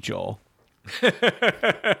Billy Joel.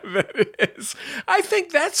 That is. I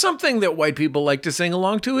think that's something that white people like to sing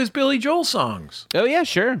along to is Billy Joel songs. Oh yeah,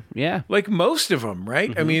 sure, yeah. Like most of them, right?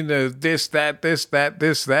 Mm-hmm. I mean, the this that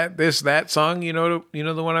song. You know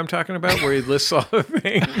the one I'm talking about, where he lists all the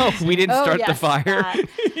things. Oh, we didn't start the fire. That.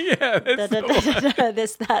 Yeah, that's the one.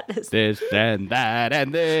 This and that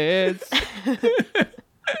and this.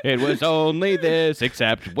 It was only this,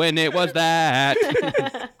 except when it was that.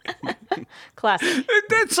 Classic.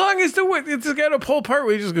 That song is it's got a whole part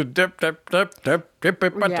where you just go dip dip dip dip dip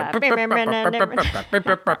right?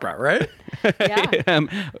 Yeah.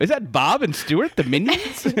 Is that Bob and Stuart, the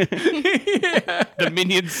Minions? Yeah. The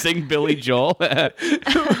Minions sing Billy Joel. What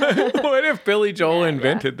if Billy Joel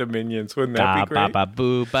invented the Minions? Wouldn't that be great? Ba ba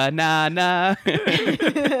boo banana.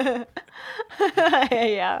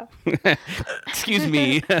 Yeah. Excuse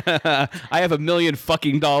me. I have $1 million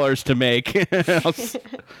fucking dollars to make.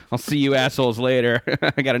 I'll see you assholes later.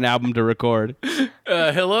 I got an album to record.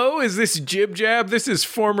 Hello, is this Jib Jab? This is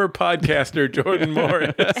former podcaster Jordan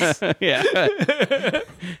Morris. Yeah.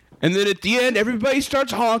 And then at the end, everybody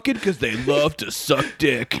starts honking because they love to suck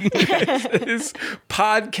dick. This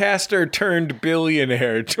podcaster turned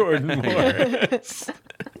billionaire Jordan Morris.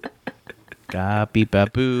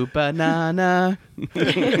 Ga-beep-a-boo banana.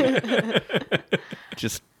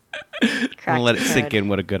 Just let it sink in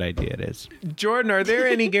what a good idea it is. Jordan, are there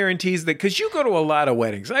any guarantees that, because you go to a lot of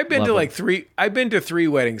weddings. I've been to three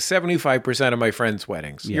weddings, 75% of my friends'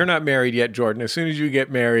 weddings. Yeah. You're not married yet, Jordan. As soon as you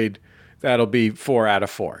get married, that'll be 4 out of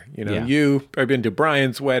 4. I've been to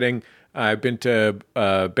Brian's wedding. I've been to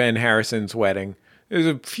Ben Harrison's wedding. There's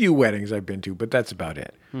a few weddings I've been to, but that's about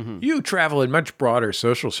it. Mm-hmm. You travel in much broader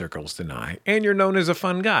social circles than I, and you're known as a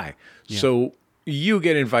fun guy. Yeah. So you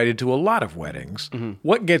get invited to a lot of weddings. Mm-hmm.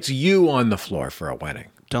 What gets you on the floor for a wedding?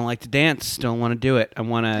 Don't like to dance. Don't want to do it. I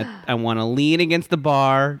want to lean against the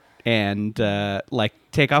bar and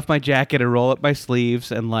take off my jacket and roll up my sleeves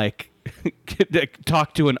and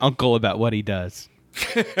talk to an uncle about what he does.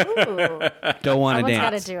 Don't want to dance. Someone's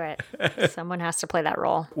got to do it. Someone has to play that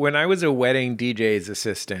role. When I was a wedding DJ's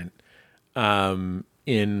assistant in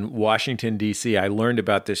Washington, D.C., I learned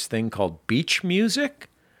about this thing called beach music,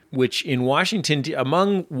 which in Washington,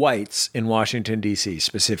 among whites in Washington, D.C.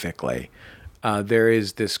 specifically, there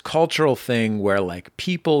is this cultural thing where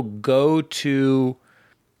people go to,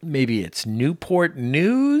 maybe it's Newport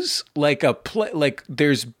News,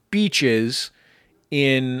 there's beaches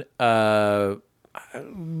in the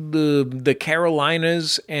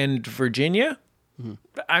Carolinas and Virginia. Mm-hmm.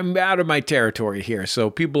 I'm out of my territory here,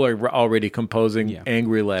 so people are already composing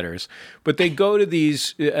angry letters. But they go to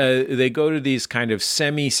these kind of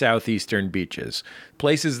semi-southeastern beaches,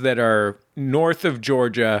 places that are north of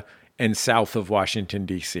Georgia and south of Washington,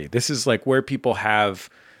 D.C. This is where people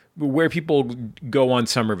have where people go on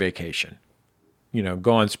summer vacation,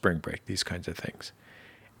 go on spring break, these kinds of things.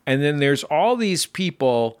 And then there's all these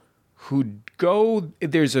people who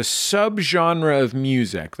there's a subgenre of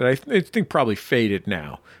music that I think probably faded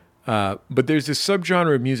now. But there's this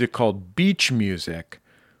subgenre of music called beach music,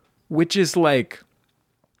 which is like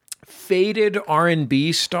faded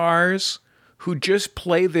R&B stars who just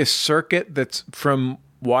play this circuit that's from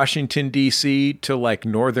Washington, D.C. to like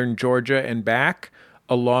northern Georgia and back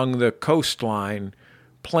along the coastline,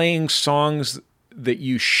 playing songs that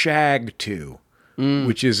you shag to,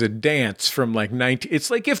 which is a dance from like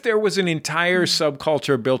It's like if there was an entire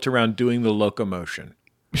subculture built around doing the locomotion.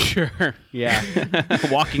 Sure. Yeah.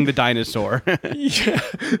 Walking the dinosaur. Yeah.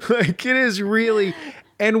 Like it is really.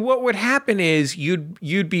 And what would happen is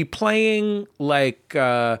you'd be playing like,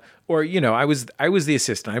 I was the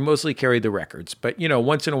assistant. I mostly carried the records, but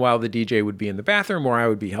once in a while the DJ would be in the bathroom or I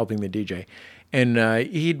would be helping the DJ, and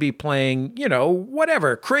he'd be playing,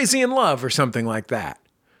 whatever, Crazy in Love or something like that.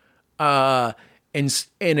 And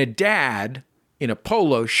a dad in a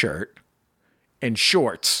polo shirt and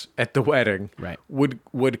shorts at the wedding, right,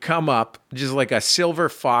 would come up, just like a silver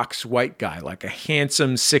fox white guy, like a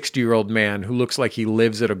handsome 60-year-old man who looks like he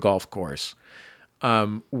lives at a golf course,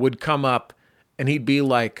 would come up and he'd be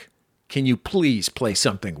like, "Can you please play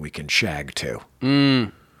something we can shag to?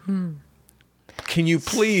 Can you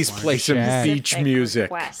please play some beach music?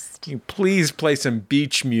 Can you please play some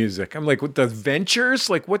beach music?" I'm like, "What, the Ventures?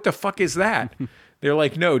 Like, what the fuck is that?" They're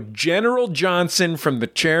like, "No, General Johnson from the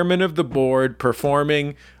chairman of the board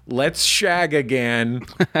performing Let's Shag Again,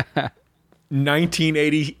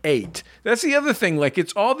 1988. That's the other thing. Like,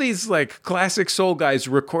 it's all these like classic soul guys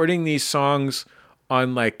recording these songs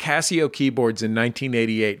on like Casio keyboards in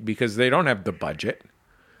 1988 because they don't have the budget.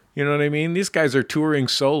 You know what I mean? These guys are touring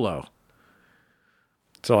solo.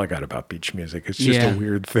 That's all I got about beach music. It's just a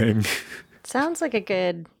weird thing. Sounds like a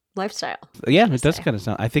good lifestyle. Yeah, it does kind of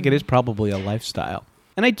sound. I think it is probably a lifestyle.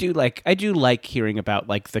 And I do like hearing about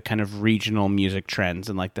like the kind of regional music trends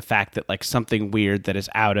and like the fact that like something weird that is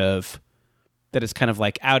kind of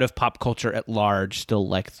like out of pop culture at large still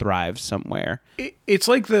like thrives somewhere. It's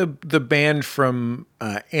like the band from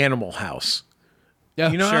Animal House.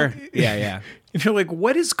 Yeah, sure. Yeah. You're like,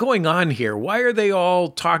 what is going on here? Why are they all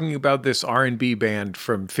talking about this R&B band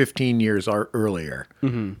from 15 years earlier?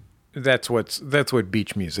 Mm-hmm. That's what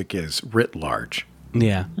beach music is, writ large.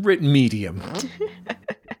 Yeah. Writ medium.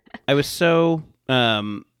 I was so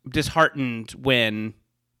disheartened when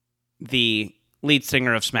the lead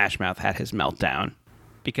singer of Smash Mouth had his meltdown,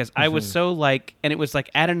 because I was so like, and it was like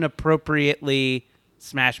at an appropriately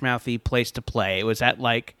Smash Mouthy place to play. It was at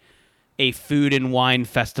like a food and wine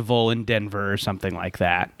festival in Denver or something like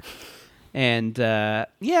that. And I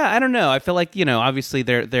don't know. I feel like, obviously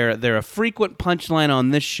they're a frequent punchline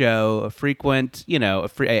on this show, a frequent,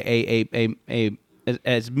 as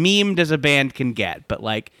memed as a band can get. But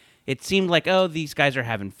like, it seemed like, oh, these guys are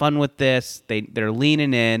having fun with this. They're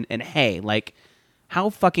leaning in, and hey, like,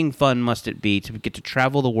 how fucking fun must it be to get to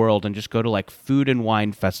travel the world and just go to like food and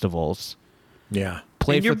wine festivals? Yeah,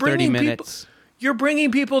 play for 30 minutes. You're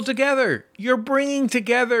bringing people together. You're bringing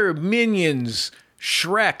together Minions,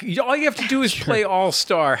 Shrek. All you have to do is play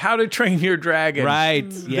All-Star, How to Train Your Dragon. Right,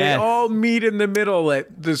 They all meet in the middle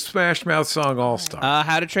at the Smash Mouth song All-Star.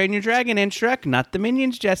 How to Train Your Dragon and Shrek, not the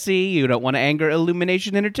Minions, Jesse. You don't want to anger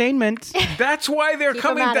Illumination Entertainment. That's why they're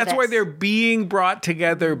coming. That's why they're being brought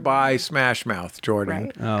together by Smash Mouth, Jordan.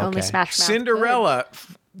 Right. Oh, okay. Only Smash Mouth. Cinderella.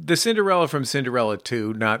 The Cinderella from Cinderella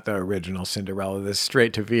 2, not the original Cinderella, the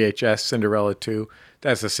straight to VHS Cinderella 2.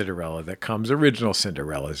 That's the Cinderella that comes. Original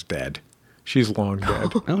Cinderella's dead. She's long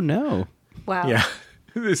dead. Oh, no. Wow. Yeah.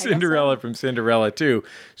 The Cinderella from Cinderella 2.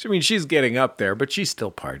 So, I mean, she's getting up there, but she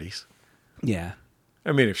still parties. Yeah.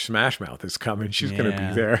 I mean, if Smash Mouth is coming, she's going to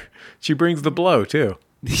be there. She brings the blow, too.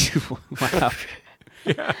 Wow.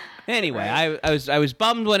 Yeah. Anyway, I was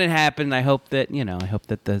bummed when it happened. I hope that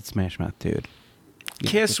the Smash Mouth dude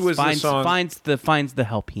Kiss was the song. Finds the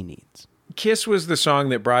help he needs. Kiss was the song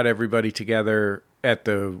that brought everybody together at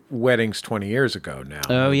the weddings 20 years ago now.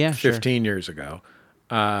 Oh, yeah, 15 years ago.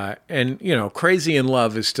 And, Crazy in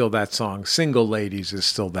Love is still that song. Single Ladies is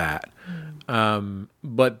still that.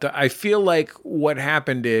 But I feel like what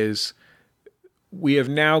happened is we have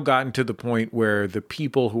now gotten to the point where the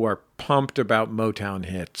people who are pumped about Motown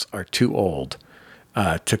hits are too old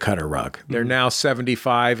to cut a rug. They're now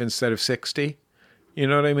 75 instead of 60. You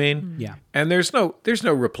know what I mean? Yeah. And there's no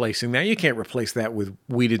replacing that. You can't replace that with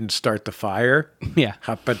 "We Didn't Start the Fire." Yeah.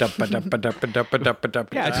 Yeah, it's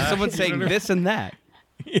just someone saying this and that.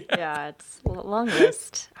 Yeah, it's a long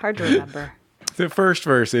list. Hard to remember. The first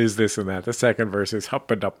verse is this and that. The second verse is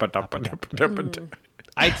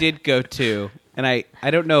I did go to, and I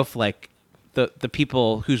don't know if like the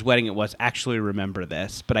people whose wedding it was actually remember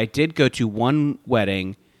this, but I did go to one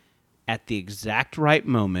wedding at the exact right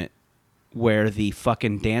moment where the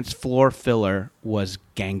fucking dance floor filler was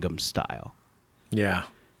Gangnam Style. Yeah.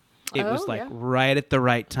 It was like right at the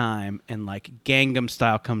right time, and like Gangnam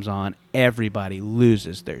Style comes on, everybody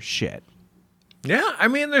loses their shit. Yeah, I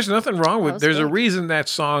mean, there's nothing wrong with. There's big. a reason that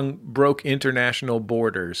song broke international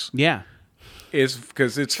borders. Yeah. Is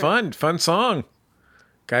because it's fun song.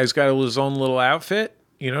 Guy's got his own little outfit.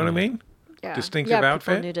 You know what I mean? Yeah. Distinctive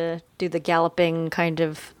outfit. People knew to do the galloping kind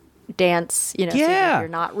of dance. You know, so Yeah. if you're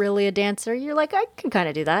not really a dancer, you're like, I can kind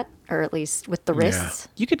of do that, or at least with the wrists.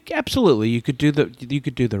 You could do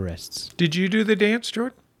the wrists. Did you do the dance,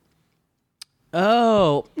 Jordan?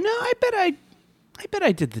 Oh, no, I bet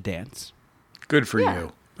I did the dance. Good for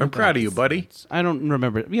you. I'm proud of you, buddy. I don't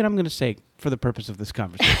remember. You know, I'm going to say for the purpose of this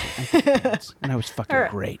conversation, I did the dance, and I was fucking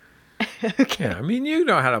great. Yeah, I mean, you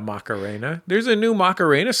know how to Macarena. There's a new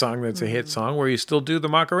Macarena song that's a hit song where you still do the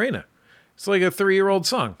Macarena. It's like a 3-year-old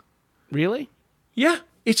song. Really? Yeah,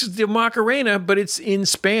 it's the Macarena, but it's in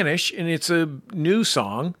Spanish, and it's a new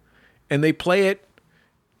song, and they play it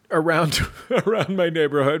around my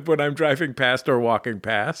neighborhood when I'm driving past or walking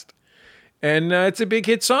past. And it's a big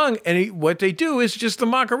hit song, and what they do is just the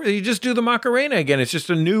Macarena. You just do the Macarena again. It's just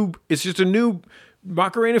a new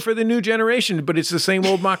Macarena for the new generation, but it's the same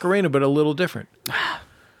old Macarena, but a little different.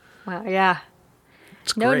 Wow, yeah.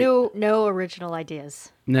 It's great. No original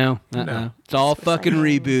ideas. No. It's all fucking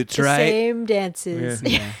reboots, The right? same dances.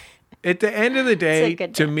 Yeah. At the end of the day,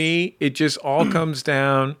 good to dance. me, it just all comes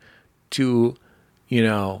down to,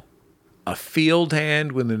 a field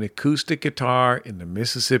hand with an acoustic guitar in the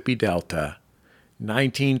Mississippi Delta,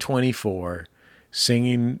 1924,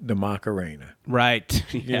 singing the Macarena. Right.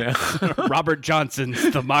 Yeah. Robert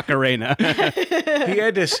Johnson's the Macarena.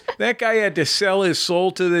 That guy had to sell his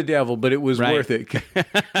soul to the devil, but it was worth it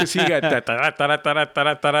because he got that.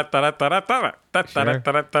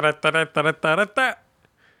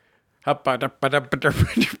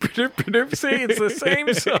 See, it's the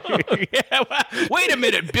same song. Yeah, wait a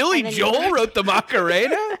minute. Billy Joel wrote the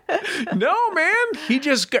Macarena? No, man.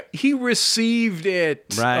 He received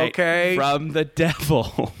it. Right. Okay. From the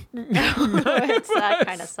devil. It's that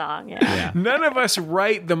kind of song, yeah. None of us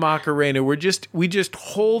write the Macarena. We just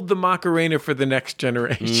hold the Macarena for the next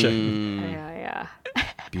generation. Yeah.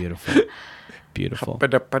 Beautiful.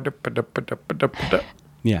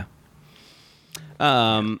 Yeah.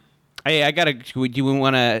 Hey, I gotta. Do you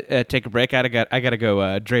want to take a break? I gotta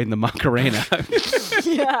go drain the Macarena.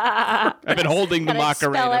 Yeah. I've been holding the Gotta expel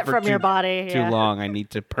Macarena it for from too, your body, too long. I need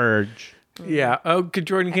to purge. Yeah. Oh,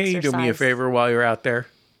 Jordan, can you do me a Exercise. favor while you're out there?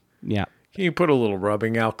 Yeah. Can you put a little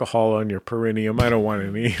rubbing alcohol on your perineum? I don't want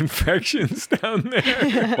any infections down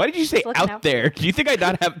there. Why did you say Looking out out. there? Do you think I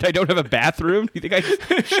don't have a bathroom? Do you think I just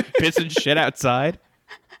piss and shit outside?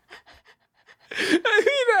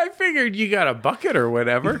 I figured you got a bucket or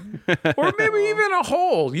whatever. Or maybe even a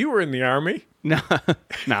hole. You were in the Army. No,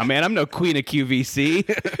 man, I'm no queen of QVC.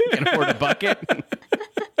 Can't afford a bucket.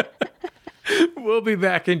 We'll be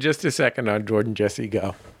back in just a second on Jordan Jesse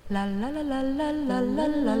Go. La la la la la la la la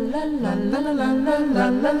la la la la.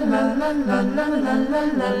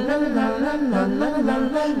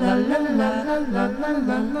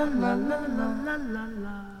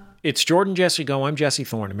 It's Jordan Jesse Go. I'm Jesse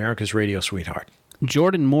Thorne, America's radio sweetheart.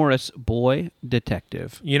 Jordan Morris, boy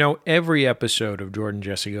detective. You know, every episode of Jordan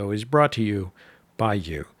Jesse Go is brought to you by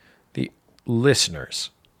you, the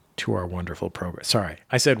listeners to our wonderful program. Sorry,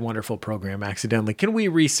 I said wonderful program accidentally. Can we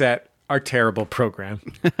reset our terrible program?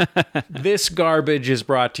 This garbage is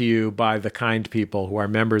brought to you by the kind people who are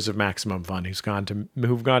members of Maximum Fund, who've gone to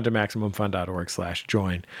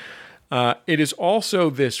MaximumFund.org/join. It is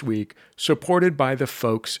also this week supported by the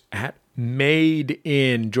folks at Made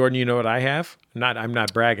In. Jordan, you know what I have? I'm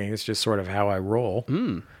not bragging. It's just sort of how I roll.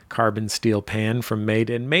 Carbon steel pan from Made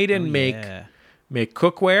In. Made In make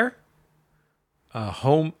cookware,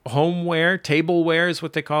 homeware, tableware is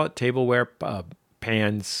what they call it. Tableware,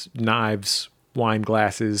 pans, knives, wine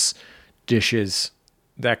glasses, dishes,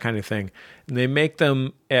 that kind of thing. And they make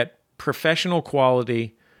them at professional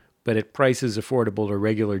quality, but at prices affordable to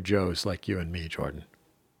regular Joes like you and me, Jordan.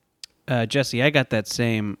 Jesse, I got that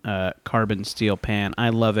same carbon steel pan. I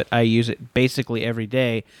love it. I use it basically every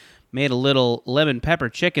day. Made a little lemon pepper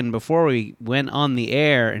chicken before we went on the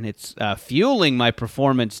air, and it's fueling my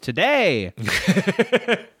performance today.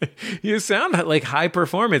 You sound like high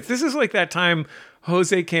performance. This is like that time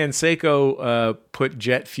Jose Canseco put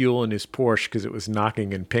jet fuel in his Porsche because it was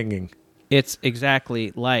knocking and pinging. It's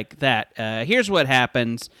exactly like that. Here's what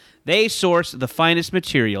happens. They source the finest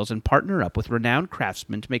materials and partner up with renowned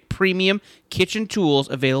craftsmen to make premium kitchen tools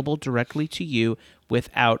available directly to you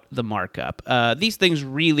without the markup. These things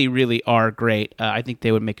really, really are great. I think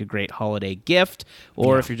they would make a great holiday gift,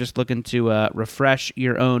 or if you're just looking to refresh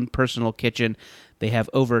your own personal kitchen. They have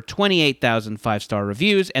over 28,000 five-star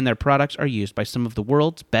reviews, and their products are used by some of the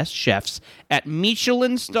world's best chefs at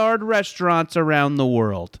Michelin-starred restaurants around the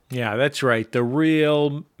world. Yeah, that's right. The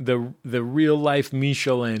real life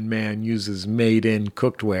Michelin man uses made-in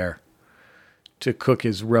cookware to cook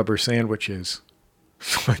his rubber sandwiches.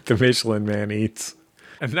 What the Michelin man eats.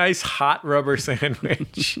 A nice hot rubber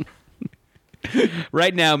sandwich.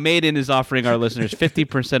 Right now, Made In is offering our listeners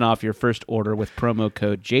 50% off your first order with promo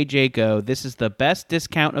code JJGO. This is the best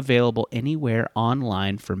discount available anywhere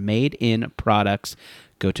online for Made In products.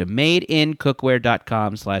 Go to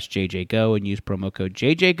madeincookware.com/JJGO and use promo code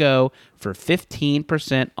JJGO for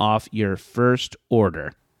 15% off your first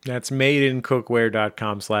order. That's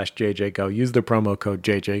madeincookware.com/JJGO. Use the promo code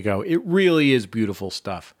JJGO. It really is beautiful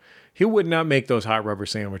stuff. He would not make those hot rubber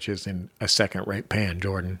sandwiches in a second-rate pan,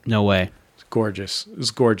 Jordan. No way. Gorgeous. It's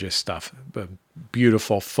gorgeous stuff.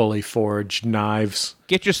 Beautiful, fully forged knives.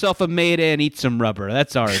 Get yourself a Made In, eat some rubber.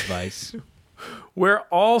 That's our advice. We're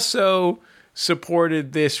also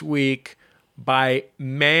supported this week by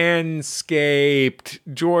Manscaped.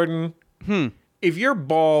 Jordan, if your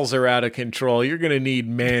balls are out of control, you're going to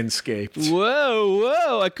need Manscaped.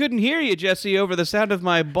 Whoa. I couldn't hear you, Jesse, over the sound of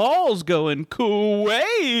my balls going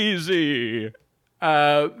crazy.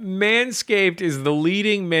 Manscaped is the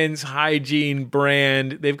leading men's hygiene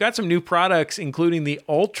brand. They've got some new products, including the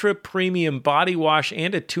Ultra Premium Body Wash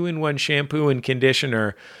and a 2-in-1 shampoo and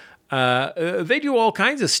conditioner. They do all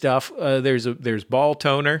kinds of stuff. There's ball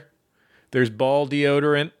toner, there's ball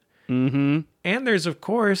deodorant, and there's, of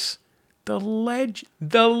course, the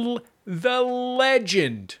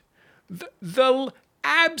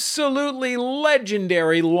absolutely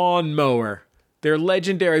legendary lawnmower. Their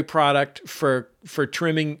legendary product for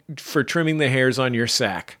trimming the hairs on your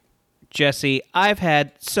sack. Jesse, I've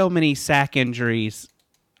had so many sack injuries.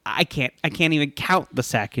 I can't even count the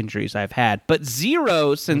sack injuries I've had, but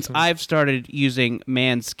zero since I've started using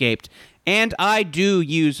Manscaped. And I do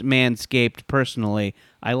use Manscaped personally.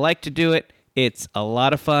 I like to do it. It's a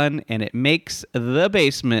lot of fun, and it makes the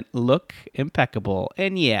basement look impeccable.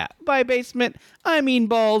 And yeah, by basement, I mean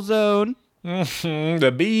ball zone.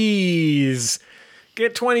 The bees.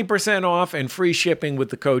 Get 20% off and free shipping with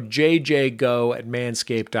the code JJGO at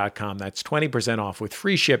manscaped.com. That's 20% off with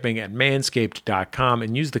free shipping at manscaped.com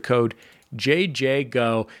and use the code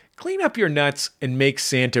JJGO. Clean up your nuts and make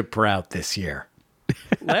Santa proud this year.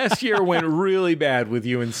 Last year went really bad with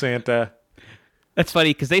you and Santa. That's funny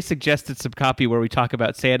because they suggested some copy where we talk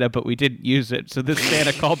about Santa, but we didn't use it. So this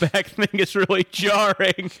Santa callback thing is really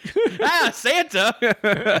jarring. Santa?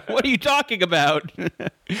 What are you talking about?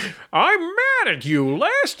 I'm mad at you.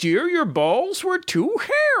 Last year, your balls were too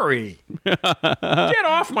hairy. Get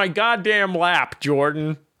off my goddamn lap,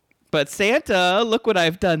 Jordan. But Santa, look what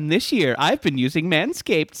I've done this year. I've been using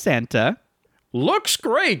Manscaped, Santa. Looks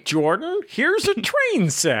great, Jordan. Here's a train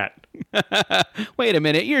set. Wait a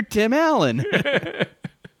minute, you're Tim Allen.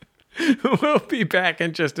 We'll be back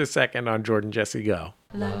in just a second on Jordan Jesse Go.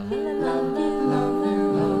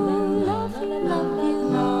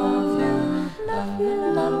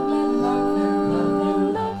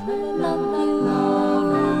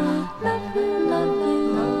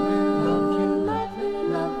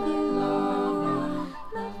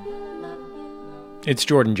 It's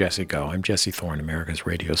Jordan Jesse Go. I'm Jesse Thorne, America's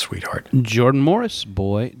radio sweetheart. Jordan Morris,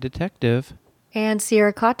 boy detective. And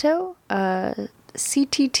Sierra Katow,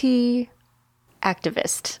 CTT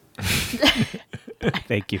activist.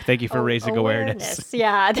 Thank you. Thank you for raising awareness.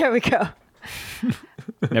 Yeah, there we go.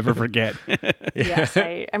 Never forget. Yes,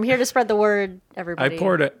 I'm here to spread the word, everybody.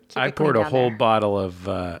 I poured a whole bottle of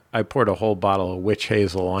witch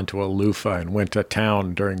hazel onto a loofah and went to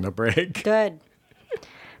town during the break. Good.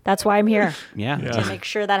 That's why I'm here. Yeah. To make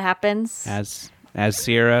sure that happens. As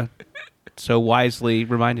Sierra so wisely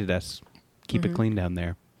reminded us, keep it clean down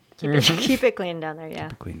there. Keep it clean down there, yeah.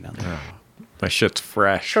 Keep it clean down there. My shit's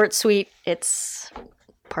fresh. Short, sweet, it's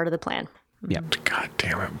part of the plan. Yeah. God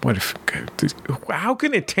damn it. What if, how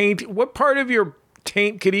can a taint, what part of your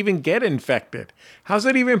taint could even get infected? How's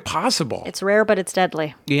that even possible? It's rare, but it's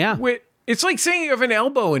deadly. Yeah. Wait, it's like saying you have an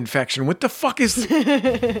elbow infection. What the fuck is...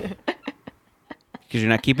 Because you're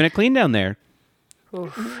not keeping it clean down there.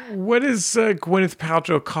 What does Gwyneth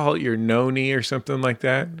Paltrow call it? Your noni or something like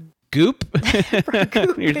that? Goop?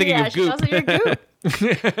 Goop. You're thinking Yeah, of she Goop. calls it your Goop.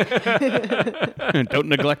 Don't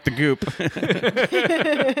neglect the Goop.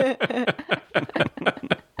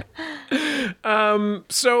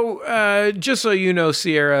 So, just so you know,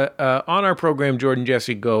 Sierra, on our program, Jordan,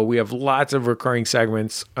 Jesse, Go, we have lots of recurring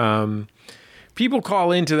segments. People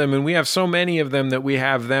call into them, and we have so many of them that we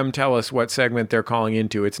have them tell us what segment they're calling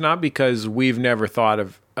into. It's not because we've never thought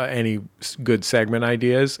of any good segment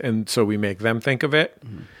ideas, and so we make them think of it.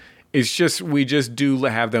 Mm-hmm. It's just, we just do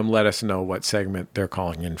have them let us know what segment they're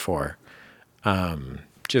calling in for.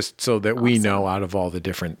 Just so that we know out of all the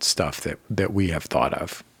different stuff that we have thought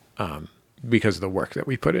of. Because of the work that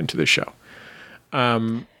we put into the show.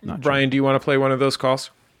 Brian, do you want to play one of those calls?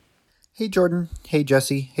 Hey, Jordan. Hey,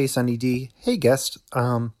 Jesse. Hey, Sunny D. Hey, guest.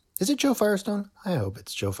 Is it Joe Firestone? I hope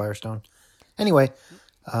it's Joe Firestone. Anyway,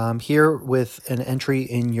 here with an entry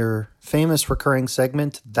in your famous recurring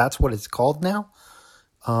segment. That's what it's called now.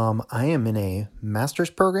 I am in a master's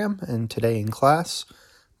program, and today in class,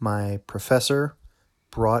 my professor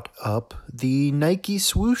brought up the Nike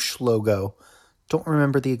swoosh logo. Don't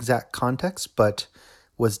remember the exact context, but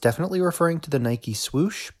was definitely referring to the Nike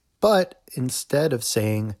swoosh. But instead of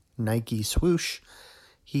saying Nike swoosh,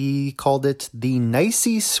 he called it the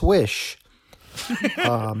Nicey swish.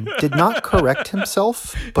 Did not correct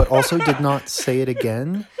himself, but also did not say it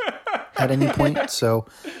again at any point. So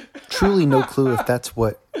truly no clue if that's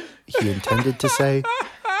what he intended to say.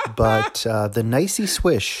 But the Nicey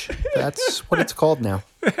swish, that's what it's called now.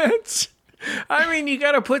 I mean, you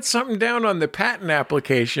got to put something down on the patent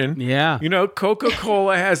application. Yeah. You know,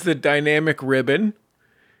 Coca-Cola has the dynamic ribbon,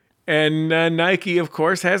 and Nike, of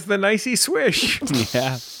course, has the Nicey swish.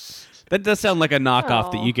 Yeah. That does sound like a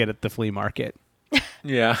knockoff that you get at the flea market.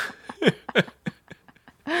 Yeah.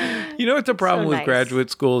 You know what the problem with graduate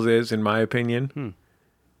schools is, in my opinion?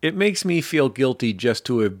 It makes me feel guilty just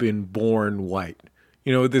to have been born white.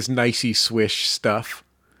 You know, this Nicey swish stuff.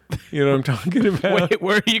 You know what I'm talking about? Wait,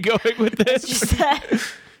 where are you going with this?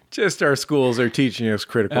 Just our schools are teaching us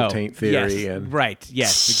critical taint theory. Yes, and right.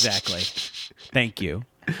 Yes, exactly. Thank you.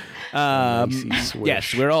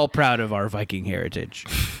 Yes, we're all proud of our Viking heritage.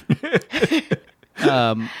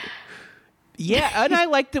 Yeah, and I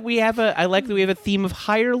like that we have a theme of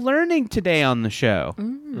higher learning today on the show.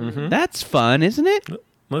 Mm-hmm. That's fun, isn't it?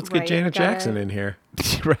 Let's get Janet Jackson in here.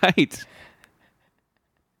 Right.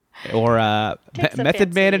 Or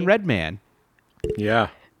Method Man and Red Man. Yeah.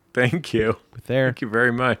 Thank you. Thank you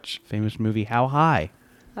very much. Famous movie How High.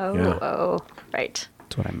 Oh, right.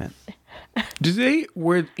 That's what I meant.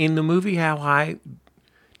 Were in the movie How High,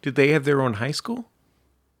 did they have their own high school?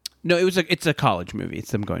 No, it's a college movie.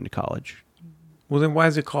 It's them going to college. Well, then why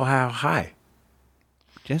is it called How High?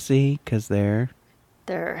 Jesse, because they're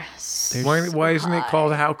why isn't it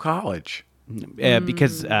called How College?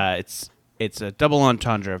 Because it's a double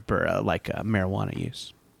entendre for marijuana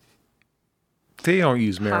use. They don't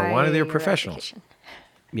use marijuana. They're professionals.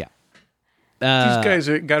 Yeah. These guys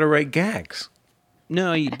got to write gags.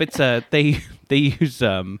 No, but they use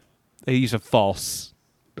a false.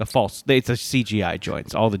 It's a CGI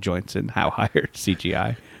joints. All the joints in How High are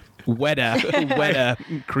CGI.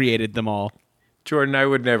 Weta created them all. Jordan, I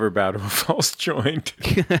would never bow to a false joint.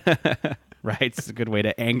 Right, it's a good way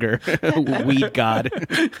to anger weed god.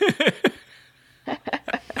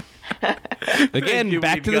 Again,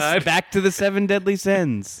 back to the 7 deadly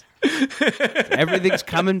sins. Everything's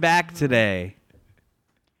coming back today.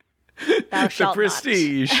 Thou shalt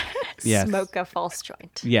prestige. Yes. Smoke a false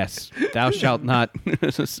joint. Yes, thou shalt not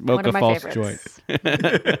smoke a false joint.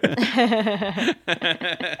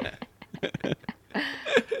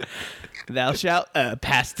 Thou shalt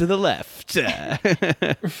pass to the left. I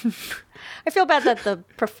feel bad that the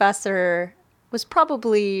professor was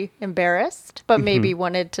probably embarrassed, but maybe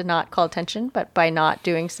wanted to not call attention. But by not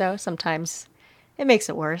doing so, sometimes it makes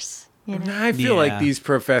it worse. You know? I feel like these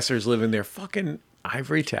professors live in their fucking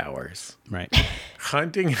ivory towers. Right.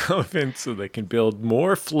 Hunting elephants so they can build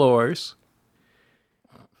more floors.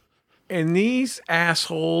 And these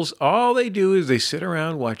assholes, all they do is they sit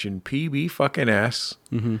around watching PB fucking S.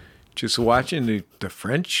 Mm-hmm. Just watching the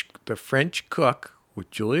French cook with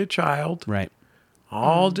Julia Child. Right.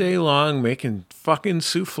 All day long making fucking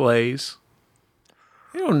soufflés.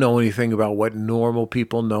 They don't know anything about what normal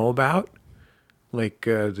people know about. Like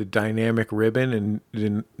the dynamic ribbon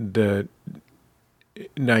and the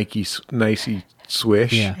Nike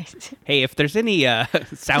swish. Yeah. Hey, if there's any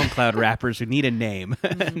SoundCloud rappers who need a name,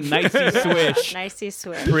 Nicey Swish. Nicey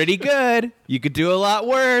Swish. Pretty good. You could do a lot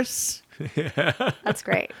worse. Yeah. That's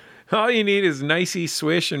great. All you need is Nicey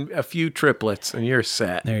Swish and a few triplets, and you're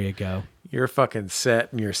set. There you go. You're fucking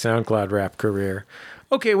set in your SoundCloud rap career.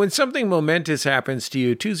 Okay, when something momentous happens to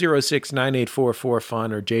you,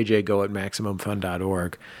 206-9844-FUN or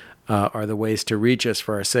jjgo@MaximumFun.org are the ways to reach us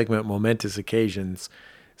for our segment Momentous Occasions.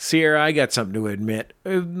 Sierra, I got something to admit.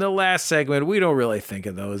 In the last segment, we don't really think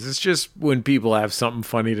of those. It's just when people have something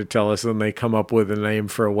funny to tell us and they come up with a name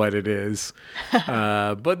for what it is.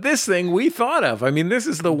 But this thing we thought of. I mean, this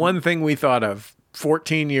is the one thing we thought of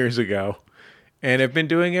 14 years ago and have been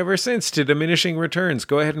doing ever since to diminishing returns.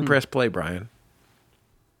 Go ahead and press play, Brian.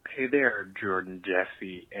 Hey there, Jordan,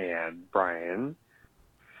 Jesse, and Brian.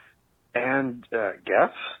 And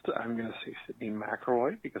guest, I'm going to say Sydney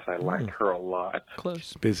McElroy because I like her a lot.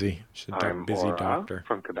 Close. Busy. She's a I'm busy Aura doctor.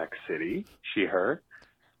 From Quebec City, she, her.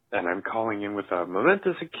 And I'm calling in with a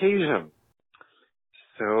momentous occasion.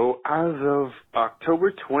 So as of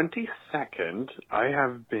October 22nd, I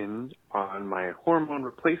have been on my hormone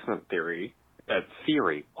replacement theory.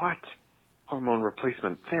 What? Hormone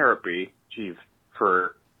replacement therapy. Geez,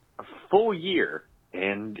 for a full year.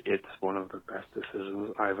 And it's one of the best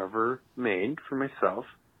decisions I've ever made for myself.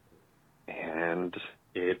 And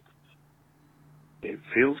it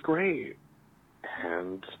feels great.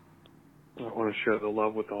 And I want to share the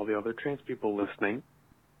love with all the other trans people listening.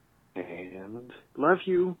 And love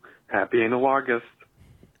you. Happy Anal August.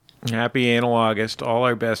 Happy Anal August. All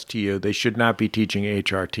our best to you. They should not be teaching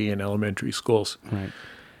HRT in elementary schools. Right.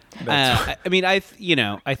 I think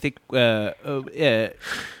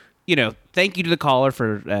thank you to the caller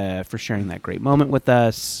for sharing that great moment with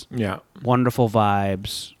us. Yeah. Wonderful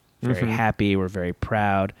vibes. Very happy. We're very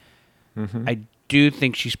proud. I do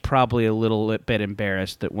think she's probably a little bit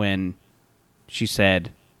embarrassed that when she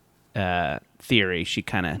said theory, she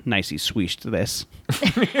kind of nicely swished this.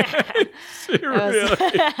 Really?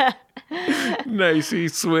 Nicely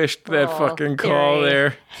swished that fucking call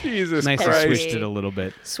there. Jesus Nicely Christ. swished it a little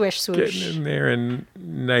bit. Swish, swoosh. Getting in there and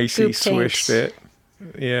nicely Goop swished tanks. it.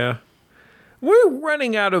 Yeah. We're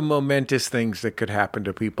running out of momentous things that could happen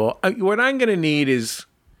to people. What I'm going to need is,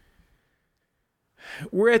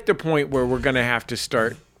 we're at the point where we're going to have to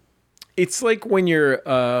start. It's like when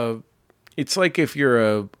it's like if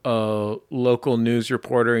you're a local news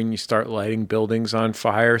reporter and you start lighting buildings on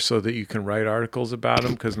fire so that you can write articles about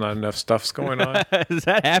them because not enough stuff's going on. Does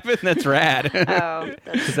that happen? That's rad. Oh,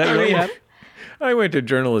 that's Does that really happen? I went to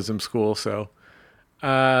journalism school, so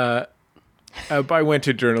by went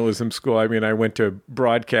to journalism school, I mean I went to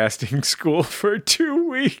broadcasting school for 2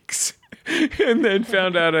 weeks and then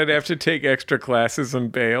found out I'd have to take extra classes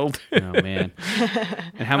and bailed. Oh, man.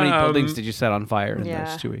 And how many buildings did you set on fire in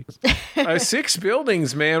those 2 weeks? 6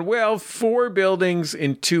 buildings, man. Well, 4 buildings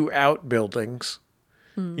and 2 outbuildings.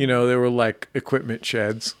 You know, they were like equipment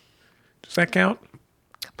sheds. Does that count?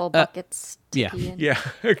 couple buckets. To yeah. pee in. Yeah,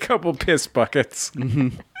 a couple piss buckets.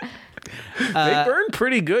 They burn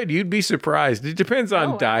pretty good. You'd be surprised. It depends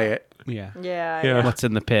on diet. Yeah. Yeah. Yeah. What's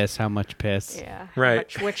in the piss? How much piss? Yeah.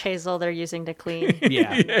 Right. How much witch hazel they're using to clean.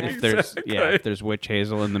 Yeah. exactly. If there's witch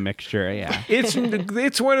hazel in the mixture, yeah.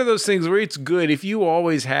 It's one of those things where it's good if you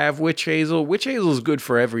always have witch hazel. Witch hazel is good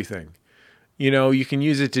for everything. You know, you can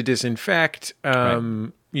use it to disinfect.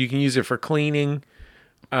 You can use it for cleaning.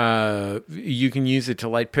 You can use it to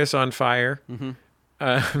light piss on fire.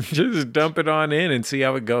 Just dump it on in and see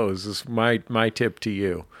how it goes. Is my tip to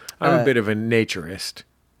you. I'm a bit of a naturist.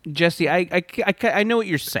 Jesse, I know what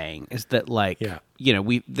you're saying is that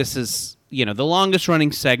this is the longest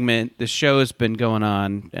running segment. The show has been going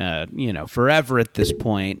on forever at this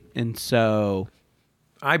point, and so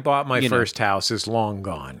I bought my first house is long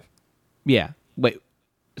gone. Yeah. Wait.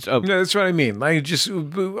 So No, that's what I mean. Like just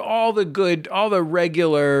all the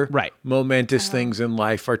regular momentous things in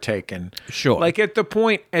life are taken. Sure. Like at the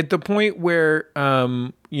point where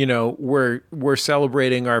we're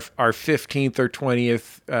celebrating our 15th or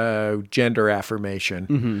 20th gender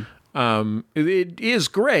affirmation. It is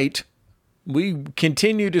great. We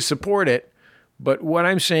continue to support it, but what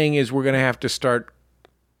I'm saying is we're going to have to start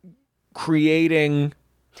creating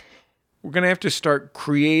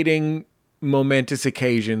momentous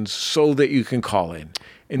occasions so that you can call in.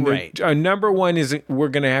 And number one is we're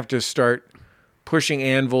going to have to start pushing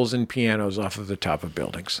anvils and pianos off of the top of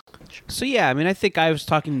buildings. So yeah, I mean, I think I was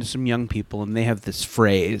talking to some young people, and they have this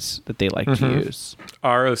phrase that they like to use: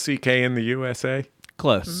 ROCK in the USA.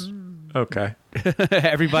 Close. Okay.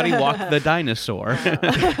 Everybody walk the dinosaur.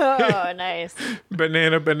 Oh, nice.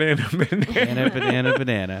 Banana. Banana.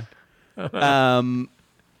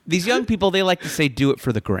 These young people, they like to say, "Do it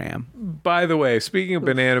for the gram." By the way, speaking of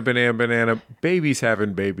banana, babies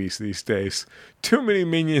having babies these days. Too many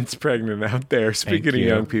minions pregnant out there. Speaking of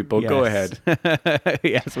young people, go ahead.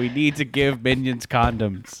 Yes, we need to give minions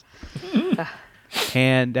condoms.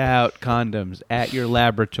 hand out condoms at your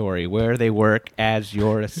laboratory where they work as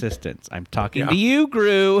your assistants. I'm talking to you,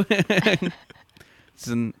 Gru. It's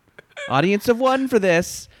an audience of one for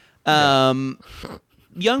this. Young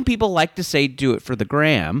people like to say, do it for the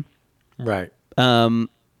gram. Right. I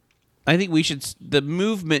think the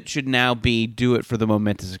movement should now be do it for the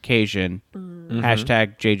momentous occasion.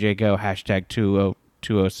 Hashtag JJGo, hashtag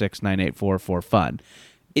 2069844 for fun.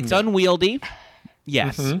 It's unwieldy,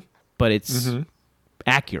 yes, but it's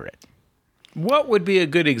accurate. What would be a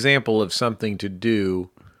good example of something to do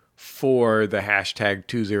for the hashtag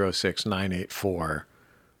 206984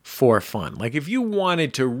 for fun? Like if you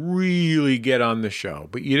wanted to really get on the show,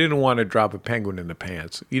 but you didn't want to drop a penguin in the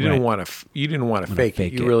pants. You didn't want to. You didn't want to fake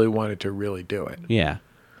it. You really wanted to really do it. Yeah.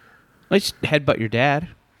 Let's headbutt your dad.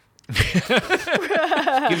 Give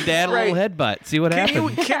dad a little headbutt. See what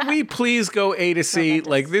happens. Can we please go A to C?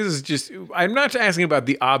 Like this is just. I'm not asking about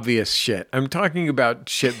the obvious shit. I'm talking about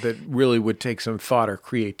shit that really would take some thought or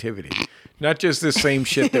creativity. Not just the same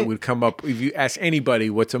shit that would come up if you ask anybody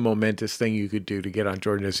what's a momentous thing you could do to get on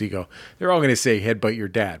Jordan's ego. They're all going to say headbutt your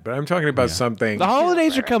dad, but I'm talking about something. The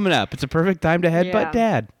holidays are coming up. It's a perfect time to headbutt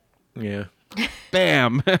dad. Yeah.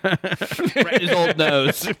 Bam. Right in his old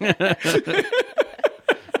nose.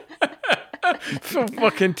 So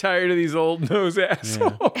fucking tired of these old nose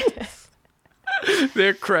assholes. Yeah.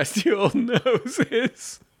 Their crusty old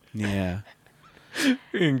noses. Yeah.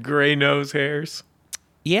 And gray nose hairs.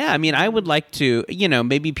 Yeah, I mean, I would like to,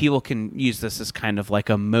 maybe people can use this as kind of like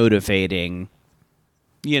a motivating,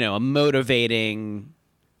 kind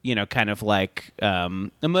of like a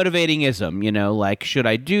motivating-ism, like, should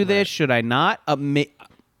I do this? Right. Should I not?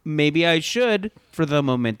 Maybe I should for the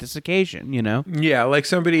momentous occasion, Yeah, like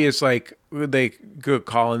somebody is like, they could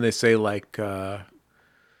call and they say like, I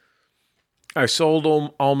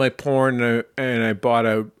sold all my porn and I bought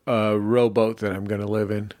a rowboat that I'm going to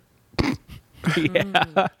live in.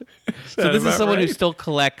 Yeah. So this is someone who still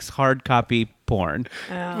collects hard copy porn.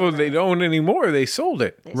 Well, they don't anymore. They sold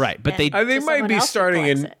it. Right, but they might be starting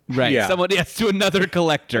in right. Yeah. Someone to another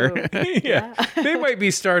collector. Yeah. They might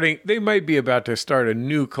be starting. They might be about to start a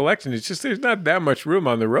new collection. It's just there's not that much room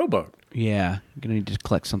on the rowboat. Yeah, you're gonna need to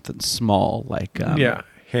collect something small like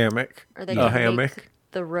hammock. Or they can make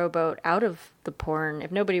the rowboat out of the porn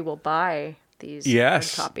if nobody will buy these hard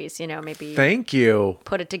copies. Maybe. Thank you.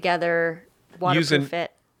 Put it together. Waterproof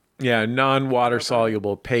it. Yeah, non-water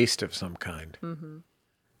soluble paste of some kind. Mm-hmm.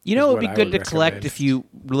 It would be good to collect if you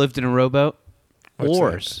lived in a rowboat?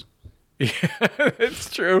 Oars. Yeah,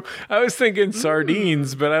 that's true. I was thinking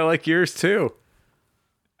sardines, but I like yours too.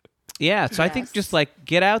 Yeah, so I think just like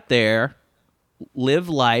get out there, live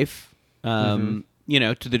life, to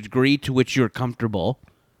the degree to which you're comfortable,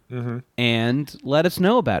 and let us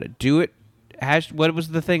know about it. Do it. What was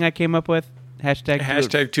the thing I came up with? Hashtag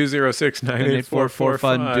 2069844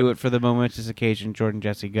 fun. Do it for the momentous occasion. Jordan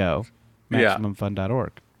Jesse Go.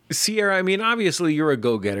 MaximumFun.org. Sierra, I mean, obviously you're a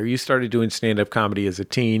go-getter. You started doing stand-up comedy as a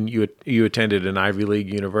teen. You attended an Ivy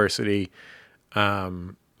League university.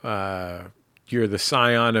 You're the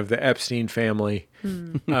scion of the Epstein family.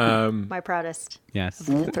 My proudest. Yes.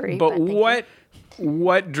 Of the three. But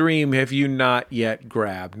what dream have you not yet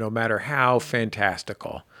grabbed, no matter how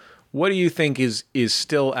fantastical? What do you think is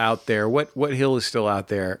still out there? What hill is still out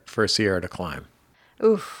there for Sierra to climb?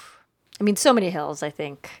 Oof. I mean, so many hills, I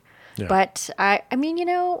think. Yeah. But I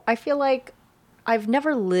feel like I've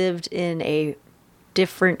never lived in a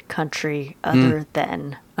different country other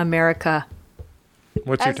than America.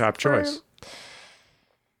 What's your top choice?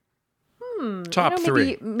 Top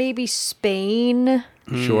three. Maybe Spain.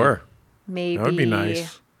 Sure. Maybe. That would be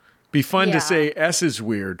nice. Be fun to say S is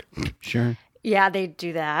weird. Sure. Yeah, they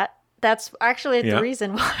do that. That's actually the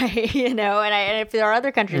reason why, and if there are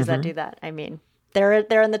other countries that do that, I mean, they're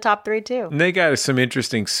in the top three too. And they got some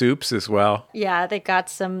interesting soups as well. Yeah, they've got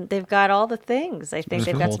all the things. I think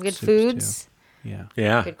they've got some good foods. Too.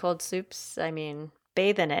 Yeah. Good cold soups. I mean,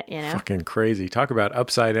 bathe in it, Fucking crazy. Talk about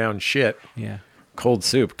upside down shit. Yeah. Cold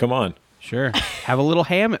soup. Come on. Sure. Have a little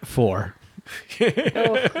ham at 4.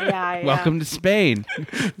 Yeah. Welcome to Spain.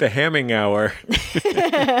 The hamming hour.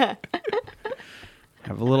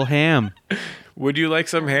 Have a little ham. Would you like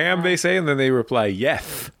some ham, they say, and then they reply,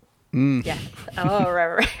 yes. Yeah. Oh,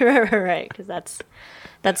 right. Because that's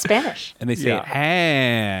Spanish. And they say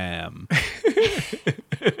ham.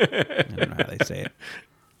 I don't know how they say it.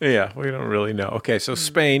 Yeah, we don't really know. Okay, so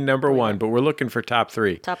Spain, number one, but we're looking for top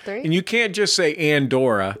three. Top three? And you can't just say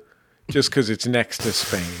Andorra just because it's next to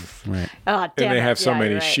Spain. Right. Oh, damn and they it. have so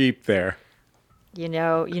many sheep there. You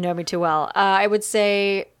know me too well. I would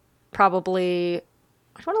say probably,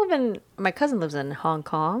 I want to live in, my cousin lives in Hong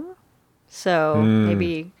Kong. So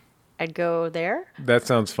maybe I'd go there. That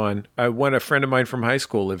sounds fun. A friend of mine from high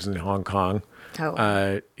school lives in Hong Kong.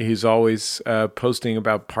 Oh. He's always posting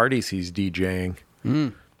about parties he's DJing.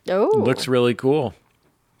 Oh. Looks really cool.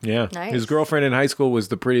 Yeah. Nice. His girlfriend in high school was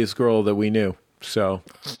the prettiest girl that we knew. So.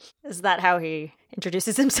 Is that how he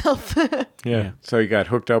introduces himself? Yeah. So he got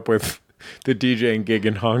hooked up with the DJing gig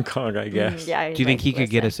in Hong Kong, I guess. Yeah. Do you think he could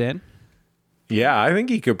get us in? Yeah, I think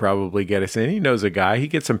he could probably get us in. He knows a guy. He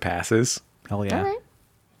gets some passes Hell yeah. All right.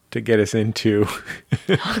 to get us into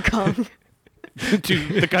Hong Kong.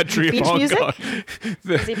 To the country of Beach Hong music? Kong.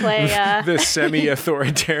 Does he play? the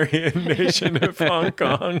semi-authoritarian nation of Hong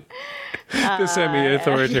Kong. The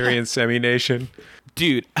semi-authoritarian semi-nation.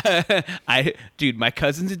 Dude, my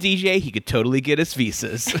cousin's a DJ. He could totally get us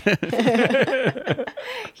visas.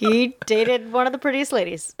 He dated one of the prettiest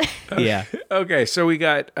ladies. Yeah. Okay, so we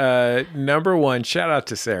got number one. Shout out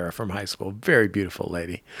to Sarah from high school. Very beautiful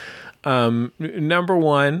lady. Number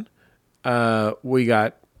one, we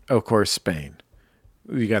got, of course, Spain.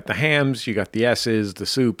 You got the hams, you got the S's, the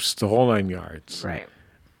soups, the whole 9 yards. Right.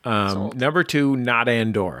 Number two, not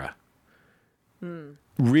Andorra.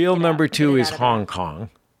 Real number two is Hong Kong,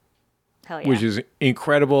 Hell yeah. which is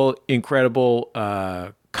incredible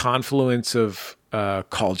confluence of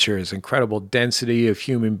cultures, incredible density of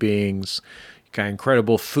human beings, got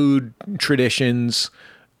incredible food traditions,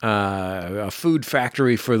 a food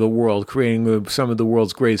factory for the world, creating some of the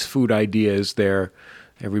world's greatest food ideas there.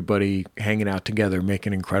 Everybody hanging out together,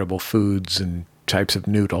 making incredible foods and types of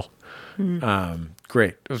noodle.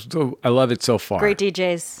 Great. I love it so far. Great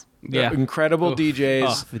DJs. Yeah. Incredible DJs.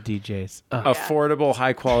 Oh, the DJs. Affordable,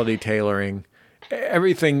 high quality tailoring.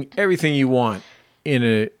 Everything you want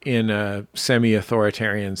in a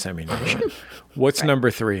semi-authoritarian semi-nation. What's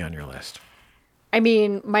number three on your list? I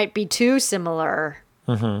mean, might be too similar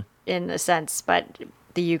in a sense, but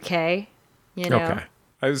the UK, you know. Okay.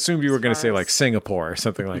 I assumed you were going to say like Singapore or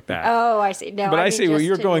something like that. Oh, I see. No, But I mean see. Well, just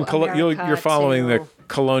you're to going. America, You're following to the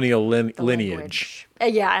colonial the lineage. language.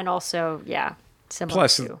 Yeah, and also similar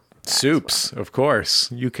Plus to that soups, of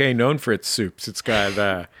course. UK known for its soups. It's got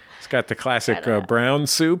the classic brown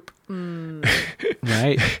soup.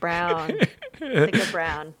 Right. brown, thicker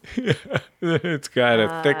brown. It's got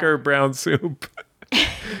a thicker brown soup.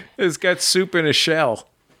 It's got soup in a shell.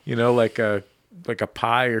 You know, like a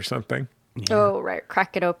pie or something. Yeah. Oh, right.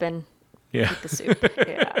 Crack it open. Yeah. The soup.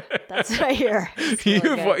 Yeah, that's what I hear. It's really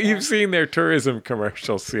good, You've seen their tourism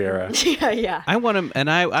commercials, Sierra. yeah. I want to, and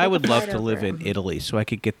I would love to over. live in Italy so I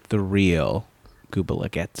could get the real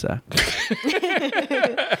Gubalaghezza.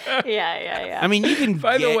 Yeah. I mean, you can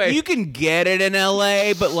you can get it in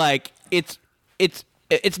LA, but like it's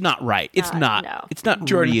not right. It's not. No. It's not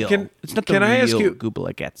Jordan, real. It's not the can real I ask you-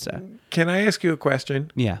 Gubalaghezza. Can I ask you a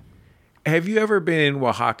question? Yeah. Have you ever been in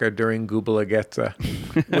Oaxaca during Gubalaghezza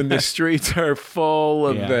when the streets are full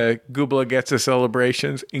of the Gubalaghezza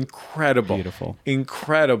celebrations? Incredible. Beautiful.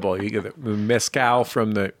 Incredible. You get the mezcal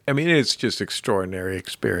from it's just extraordinary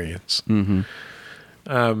experience.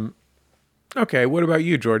 Okay, what about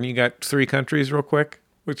you, Jordan? You got 3 countries real quick?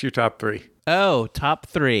 What's your top 3? Oh, top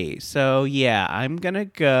 3. So yeah, I'm gonna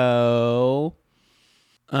go.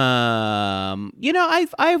 I've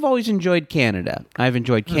always enjoyed Canada. I've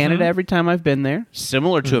enjoyed Canada every time I've been there.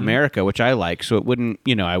 Similar to America, which I like. So it wouldn't,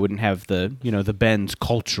 I wouldn't have the bends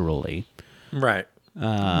culturally. Right.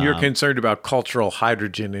 You're concerned about cultural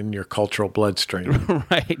hydrogen in your cultural bloodstream.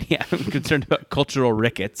 Right. Yeah. I'm concerned about cultural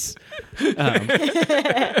rickets.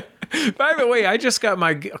 By the way, I just got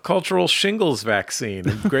my cultural shingles vaccine.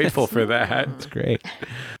 I'm grateful for that. That's great.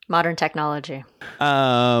 Modern technology.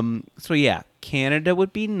 So yeah, Canada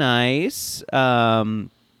would be nice. I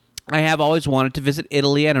have always wanted to visit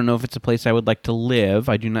Italy. I don't know if it's a place I would like to live.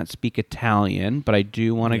 I do not speak Italian, but I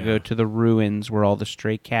do want to go to the ruins where all the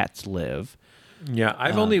stray cats live. Yeah,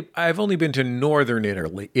 I've only been to northern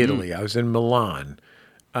Italy. I was in Milan.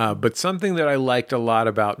 But something that I liked a lot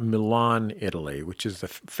about Milan, Italy, which is the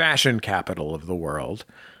fashion capital of the world,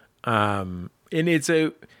 and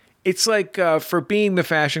it's like for being the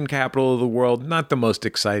fashion capital of the world, not the most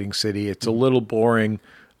exciting city. It's a little boring.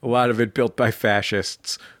 A lot of it built by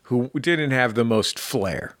fascists who didn't have the most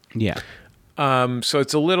flair. Yeah. So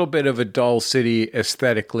it's a little bit of a dull city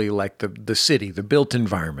aesthetically, like the city, the built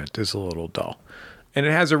environment is a little dull. And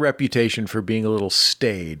it has a reputation for being a little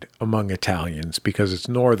staid among Italians because it's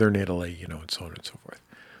northern Italy, and so on and so forth.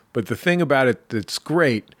 But the thing about it that's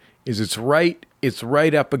great is it's right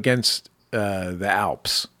up against the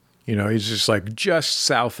Alps. It's just like just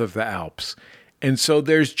south of the Alps. And so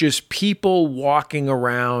there's just people walking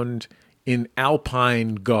around in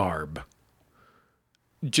alpine garb.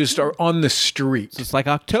 just are on the street. It's like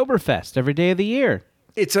Oktoberfest every day of the year.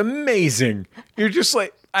 It's amazing. You're just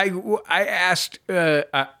like I asked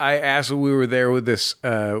when we were there with this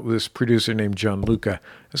producer named Gianluca.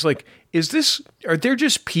 It's like, are there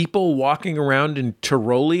just people walking around in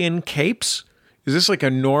Tyrolean capes? Is this like a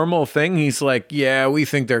normal thing? He's like, yeah, we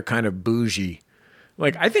think they're kind of bougie.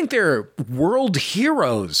 Like, I think they're world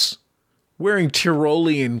heroes wearing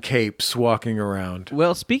Tyrolean capes walking around.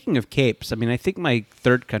 Well, speaking of capes, I mean, I think my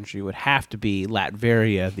third country would have to be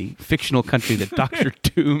Latveria, the fictional country that Dr.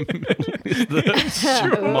 Doom is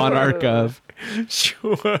the monarch of.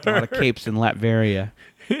 Sure. A lot of capes in Latveria.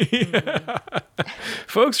 Yeah.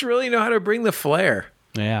 Folks really know how to bring the flair.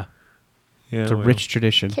 Yeah. Yeah, It's a rich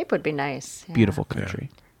tradition. Cape would be nice. Yeah. Beautiful country.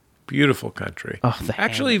 Yeah. Beautiful country. Oh, the ham.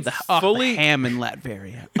 Actually, the fully ham in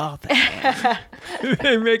Latveria. Oh, the ham.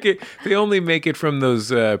 They only make it from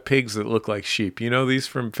those pigs that look like sheep. You know these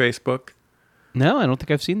from Facebook? No, I don't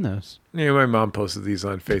think I've seen those. Yeah, my mom posted these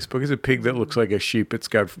on Facebook. It's a pig that looks like a sheep. It's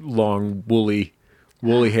got long, woolly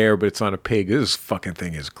hair, but it's on a pig. This fucking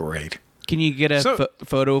thing is great. Can you get a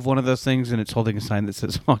photo of one of those things and it's holding a sign that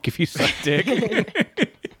says, I'll give you some dick?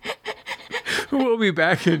 We'll be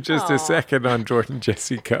back in just a second on Jordan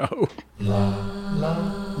Jesse Go.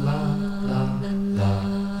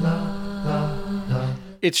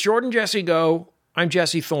 It's Jordan Jesse Go. I'm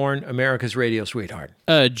Jesse Thorne, America's radio sweetheart.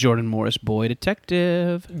 Jordan Morris, boy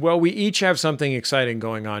detective. Well, we each have something exciting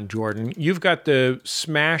going on, Jordan. You've got the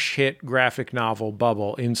smash hit graphic novel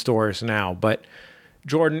Bubble in stores now, but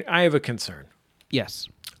Jordan, I have a concern. Yes.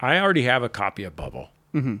 I already have a copy of Bubble.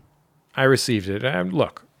 Mm-hmm. I received it.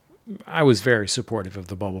 Look, I was very supportive of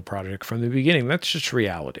the Bubble project from the beginning. That's just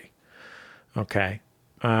reality. Okay.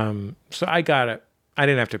 So I got it. I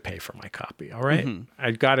didn't have to pay for my copy. All right. Mm-hmm.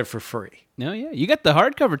 I got it for free. No, yeah. You got the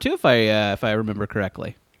hardcover too, if I remember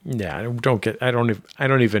correctly. Yeah. I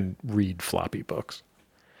don't even read floppy books.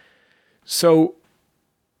 So.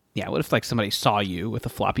 Yeah. What if like somebody saw you with a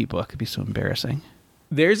floppy book? It'd be so embarrassing.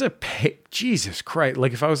 There's Jesus Christ.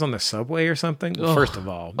 Like if I was on the subway or something. Ugh. First of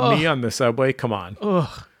all, me on the subway. Come on.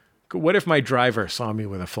 Ugh. What if my driver saw me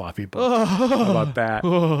with a floppy book? How about that?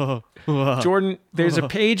 Jordan, there's a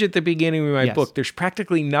page at the beginning of my book. There's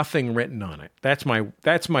practically nothing written on it. That's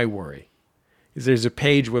my worry. Is there's a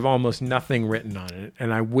page with almost nothing written on it.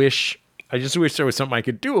 And I just wish there was something I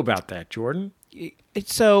could do about that, Jordan.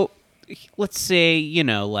 So let's say,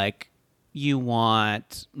 like you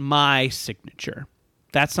want my signature.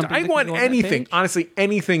 That's something I want anything, honestly,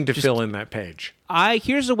 anything to fill in that page.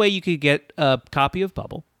 Here's a way you could get a copy of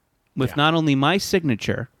Bubble with not only my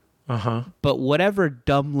signature, but whatever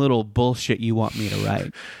dumb little bullshit you want me to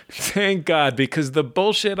write. Thank God, because the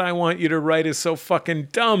bullshit I want you to write is so fucking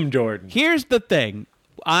dumb, Jordan. Here's the thing.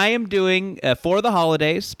 I am doing, for the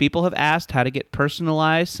holidays, people have asked how to get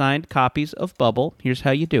personalized signed copies of Bubble. Here's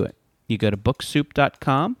how you do it. You go to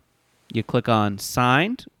booksoup.com, you click on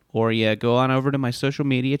signed, or you go on over to my social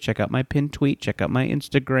media, check out my pinned tweet, check out my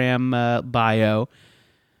Instagram bio.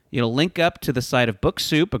 You'll link up to the site of Book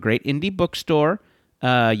Soup, a great indie bookstore.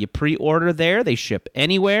 You pre-order there. They ship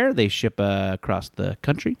anywhere. They ship across the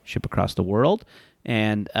country, ship across the world.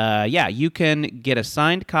 And you can get a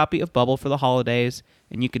signed copy of Bubble for the holidays,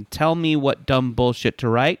 and you can tell me what dumb bullshit to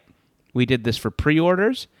write. We did this for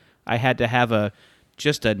pre-orders. I had to have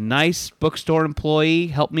just a nice bookstore employee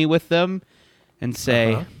help me with them and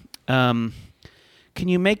say, can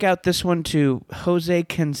you make out this one to Jose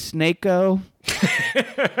Canseco?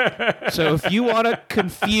 So if you want to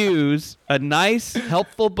confuse a nice,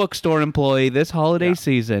 helpful bookstore employee this holiday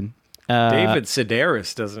season. David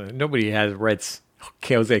Sedaris doesn't. Nobody writes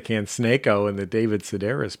Jose Canseco in the David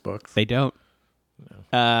Sedaris books. They don't.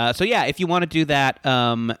 No. If you want to do that,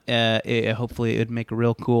 hopefully it would make a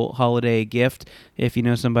real cool holiday gift. If you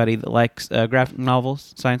know somebody that likes graphic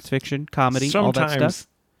novels, science fiction, comedy, all that stuff.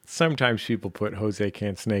 Sometimes people put Jose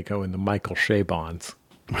Canseco in the Michael Shea bonds.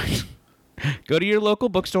 Right. Go to your local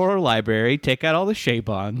bookstore or library, take out all the Shea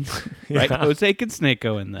bonds, write Jose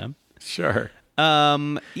Canseco in them. Sure.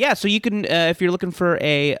 So you can, if you're looking for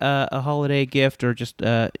a holiday gift or just,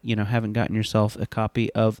 haven't gotten yourself a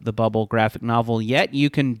copy of the Bubble graphic novel yet, you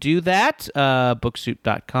can do that.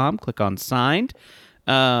 Booksoup.com, click on signed.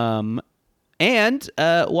 And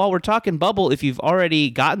while we're talking Bubble, if you've already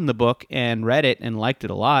gotten the book and read it and liked it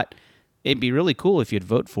a lot, it'd be really cool if you'd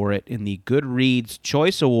vote for it in the Goodreads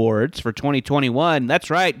Choice Awards for 2021.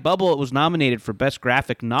 That's right, Bubble was nominated for Best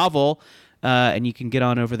Graphic Novel. And you can get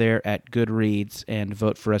on over there at Goodreads and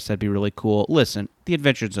vote for us. That'd be really cool. Listen, the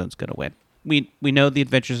Adventure Zone's going to win. We know the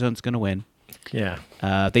Adventure Zone's going to win. Yeah.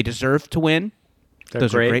 They deserve to win.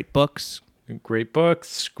 Those are great books. Great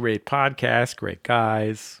books, great podcasts, great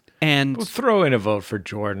guys. And we'll throw in a vote for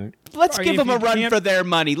Jordan. Let's give them a run for their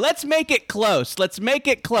money. Let's make it close.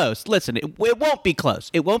 Listen, it won't be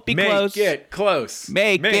close. It won't be close. Make it close.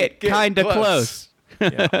 Make it kind of close.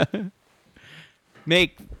 Yeah.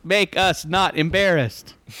 Make us not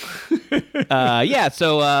embarrassed. So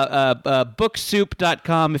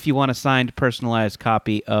booksoup.com if you want a signed, personalized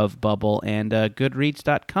copy of Bubble, and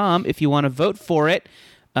goodreads.com if you want to vote for it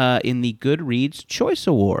in the Goodreads Choice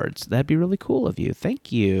Awards. That'd be really cool of you.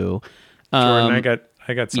 Thank you. Jordan,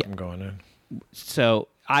 I got something going on. So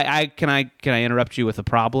can I interrupt you with a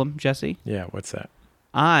problem, Jesse? Yeah, what's that?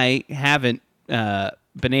 I haven't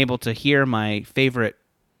been able to hear my favorite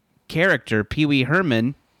character, Pee Wee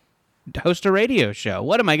Herman, host a radio show.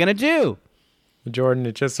 What am I going to do? Jordan,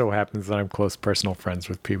 it just so happens that I'm close personal friends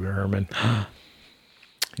with Pee Wee Herman.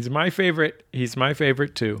 He's my favorite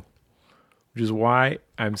too, which is why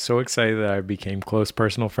I'm so excited that I became close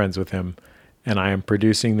personal friends with him, and I am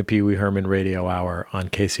producing the Pee Wee Herman Radio Hour on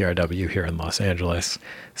KCRW here in Los Angeles.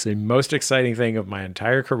 It's the most exciting thing of my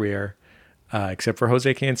entire career, except for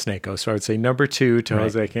Jose Canseco. So I would say number 2 to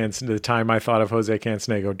Jose Canseco, the time I thought of Jose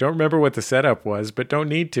Canseco. Don't remember what the setup was, but don't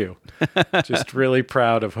need to. Just really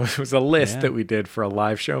proud of it. Was a list that we did for a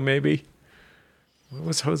live show, maybe. What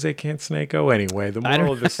was Jose Canseco? Anyway, the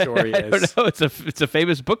moral of the story is... I don't know. It's a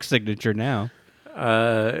famous book signature now.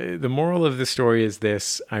 The moral of the story is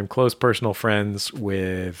this. I'm close personal friends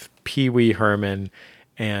with Pee Wee Herman,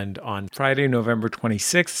 and on Friday, November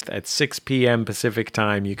 26th at 6 p.m. Pacific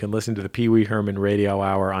time, you can listen to the Pee Wee Herman Radio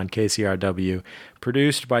Hour on KCRW,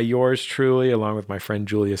 produced by yours truly, along with my friend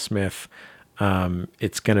Julia Smith.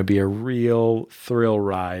 It's going to be a real thrill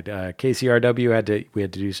ride.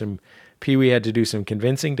 KCRW Pee Wee had to do some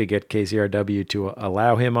convincing to get KCRW to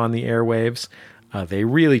allow him on the airwaves. They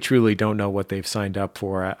really, truly don't know what they've signed up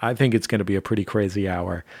for. I think it's going to be a pretty crazy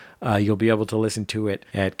hour. You'll be able to listen to it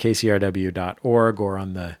at kcrw.org or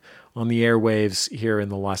on the airwaves here in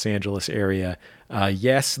the Los Angeles area.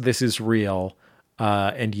 Yes, this is real.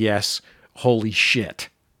 And yes, holy shit.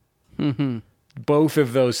 Mm-hmm. Both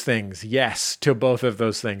of those things. Yes to both of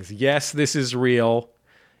those things. Yes, this is real.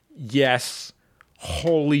 Yes,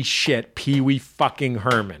 holy shit, Pee Wee fucking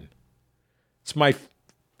Herman. It's my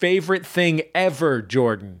favorite thing ever,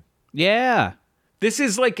 Jordan. Yeah. This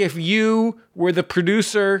is like if you were the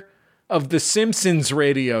producer of the Simpsons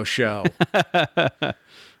radio show.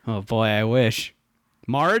 Oh boy, I wish.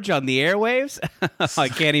 Marge on the airwaves? I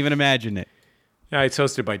can't even imagine it. Yeah, it's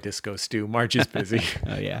hosted by Disco Stew. Marge is busy.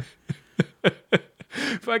 Oh yeah.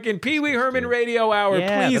 Fucking Pee Wee Herman Radio Hour.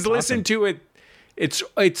 Yeah, please listen to it. It's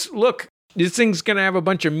look, this thing's gonna have a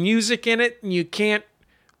bunch of music in it, and you can't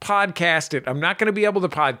podcast it. I'm not going to be able to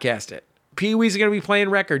podcast it. Pee Wee's going to be playing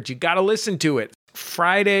records. You got to listen to it.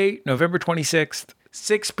 Friday, November 26th,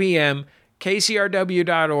 6 p.m.,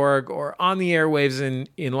 kcrw.org or on the airwaves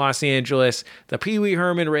in Los Angeles. The Pee Wee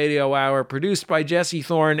Herman Radio Hour, produced by Jesse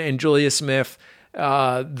Thorne and Julia Smith.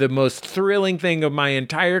 The most thrilling thing of my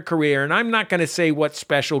entire career. And I'm not going to say what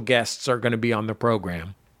special guests are going to be on the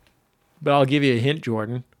program. But I'll give you a hint,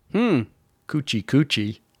 Jordan. Coochie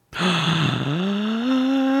Coochie.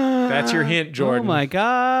 That's your hint, Jordan. Oh my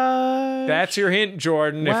God. That's your hint,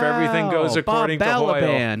 Jordan. Wow. If everything goes according to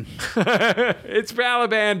Hoyle. It's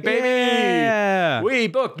Balaban, baby. Yeah. We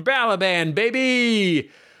booked Balaban, baby.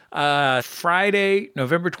 Friday,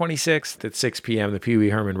 November 26th at 6 p.m., the Pee Wee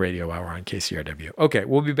Herman Radio Hour on KCRW. Okay,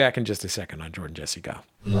 we'll be back in just a second on Jordan Jesse Go.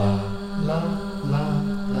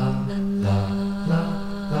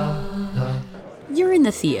 You're in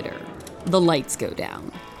the theater. The lights go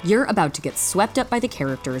down. You're about to get swept up by the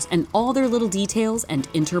characters and all their little details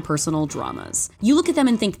and interpersonal dramas. You look at them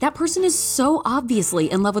and think, that person is so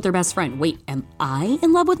obviously in love with their best friend. Wait, am I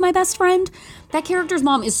in love with my best friend? That character's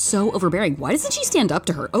mom is so overbearing. Why doesn't she stand up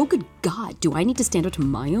to her? Oh, good God, do I need to stand up to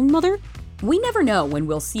my own mother? We never know when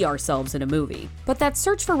we'll see ourselves in a movie, but that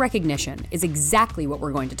search for recognition is exactly what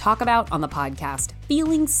we're going to talk about on the podcast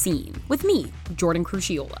Feeling Seen with me, Jordan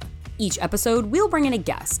Crucchiola. Each episode, we'll bring in a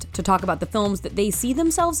guest to talk about the films that they see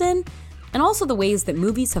themselves in, and also the ways that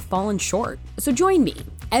movies have fallen short. So join me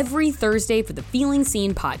every Thursday for the Feeling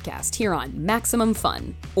Seen podcast here on Maximum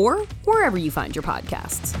Fun, or wherever you find your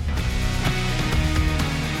podcasts.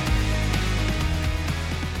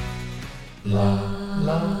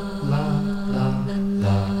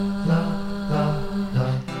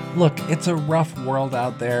 Look, it's a rough world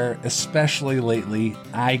out there, especially lately.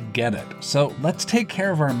 I get it. So let's take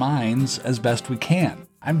care of our minds as best we can.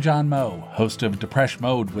 I'm John Moe, host of Depeche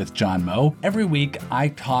Mode with John Moe. Every week, I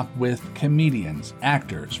talk with comedians,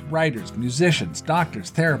 actors, writers, musicians,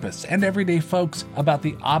 doctors, therapists, and everyday folks about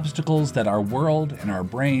the obstacles that our world and our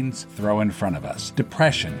brains throw in front of us.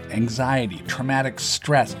 Depression, anxiety, traumatic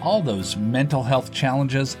stress, all those mental health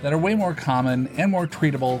challenges that are way more common and more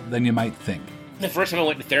treatable than you might think. The first time I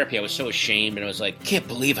went to therapy, I was so ashamed, and I was like, can't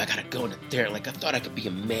believe I gotta go into therapy. Like, I thought I could be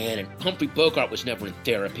a man, and Humphrey Bogart was never in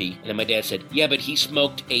therapy. And then my dad said, yeah, but he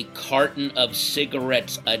smoked a carton of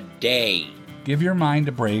cigarettes a day. Give your mind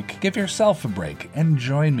a break, give yourself a break, and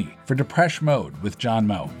join me for Depeche Mode with John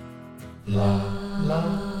Moe. La, la,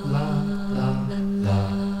 la, la, la,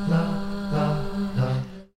 la.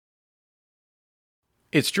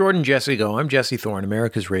 It's Jordan Jesse Go. I'm Jesse Thorne,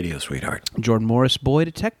 America's radio sweetheart. Jordan Morris, boy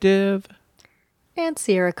detective. And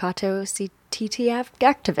Sierra Katow, CTTF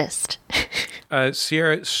activist.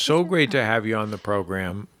 Sierra, so great to have you on the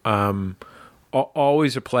program.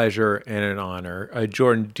 Always a pleasure and an honor.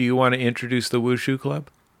 Jordan, do you want to introduce the Wushu Club?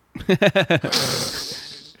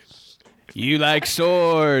 You like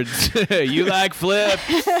swords. You like flips.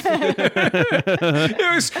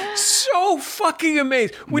 It was so fucking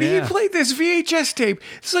amazing. When he played this VHS tape,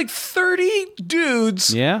 it's like 30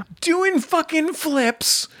 dudes doing fucking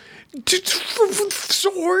flips.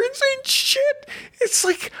 Swords and shit. It's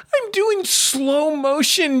like I'm doing slow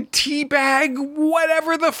motion teabag,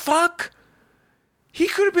 whatever the fuck. He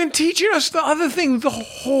could have been teaching us the other thing the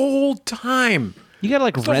whole time. You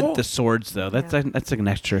gotta rent the swords though. That's like an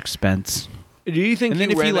extra expense. Do you think? And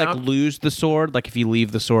then if you lose the sword, like if you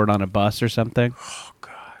leave the sword on a bus or something. Oh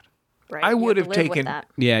God. Right, I would have taken.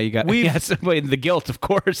 Yeah, you got. The guilt, of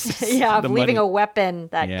course. Yeah, of leaving a weapon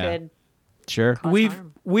that could. Sure.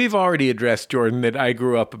 We've already addressed, Jordan, that I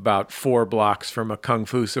grew up about 4 blocks from a kung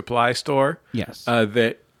fu supply store. Yes.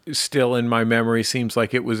 That still in my memory seems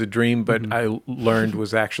like it was a dream, but I learned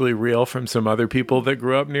was actually real from some other people that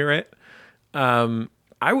grew up near it.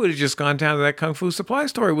 I would have just gone down to that kung fu supply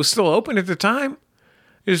store. It was still open at the time.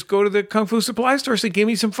 Just go to the kung fu supply store, say, give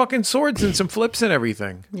me some fucking swords and some flips and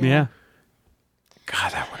everything. Yeah.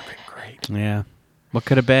 God, that would have been great. Yeah. What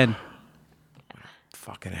could have been?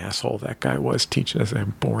 Fucking asshole that guy was teaching us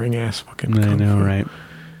that boring ass fucking kung I know, fu. right?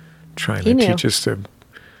 Trying to teach us to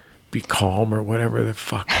be calm or whatever the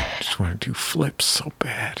fuck. Just want to do flips so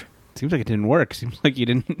bad. Seems like it didn't work. Seems like you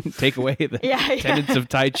didn't take away the tenets of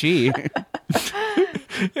Tai Chi. Yeah,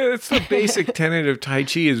 that's the basic tenet of Tai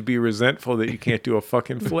Chi is be resentful that you can't do a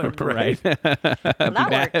fucking flip, right? Be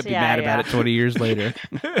mad about it 20 years later.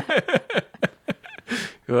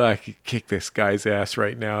 Well, I could kick this guy's ass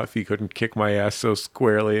right now if he couldn't kick my ass so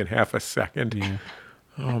squarely in half a second. Yeah.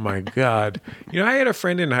 Oh, my God. You know, I had a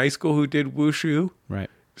friend in high school who did wushu. Right.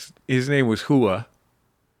 His name was Hua.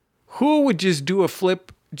 Hua would just do a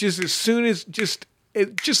flip just as soon as, just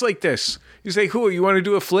like this. You say, Hua, you want to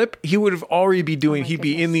do a flip? He would have already be doing, he'd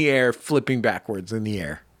be in the air, flipping backwards in the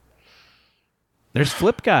air. There's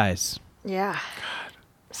flip guys. Yeah. God,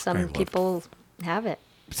 some people have it.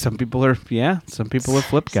 Some people are flip guys. Some people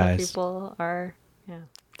are,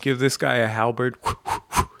 Give this guy a halberd.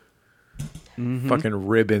 Fucking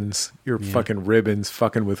ribbons. Fucking ribbons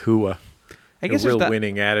fucking with Hua. I guess a real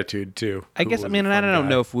winning attitude, too. I guess, I don't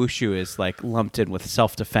know if wushu is lumped in with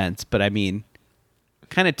self-defense, but I mean,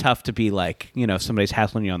 kind of tough to be if somebody's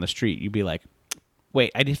hassling you on the street, you'd be like,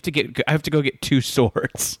 wait, I have to go get 2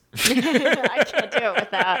 swords. I can't do it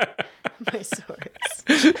without my swords.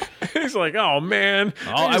 He's like, oh, man.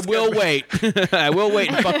 Oh, I will wait. I will wait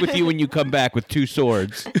and fuck with you when you come back with 2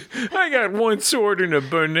 swords. I got 1 sword and a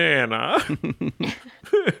banana.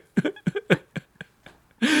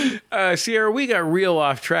 Sierra, we got real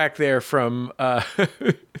off track there from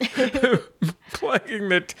plugging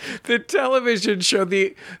the television show,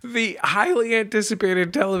 the highly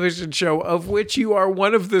anticipated television show of which you are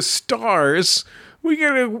one of the stars. We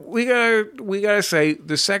gotta say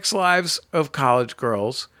the sex lives of college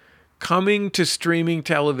girls coming to streaming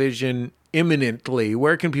television imminently.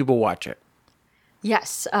 Where can people watch it?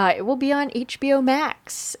 Yes, it will be on HBO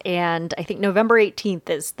Max, and I think November 18th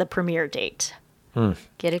is the premiere date.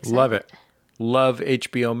 Get excited. Love it. Love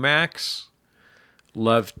HBO Max.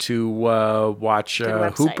 Love to watch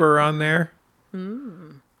Hooper on there.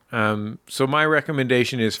 So my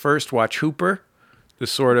recommendation is first watch Hooper, the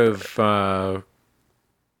sort of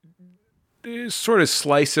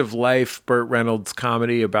slice of life Burt Reynolds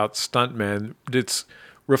comedy about stuntmen. It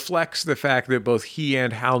reflects the fact that both he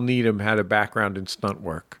and Hal Needham had a background in stunt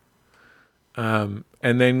work.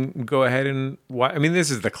 and then go ahead and watch. I mean,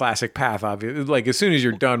 this is the classic path, obviously. Like, as soon as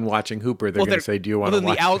you're done watching Hooper, they're going to say, do you want to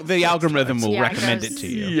watch the algorithm will recommend it to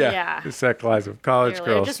you. Yeah. The Sex Lives of College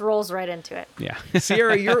Girls. It just rolls right into it. Yeah.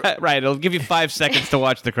 Sierra, you're... right. It'll give you 5 seconds to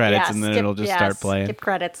watch the credits, and then it'll just start playing. Skip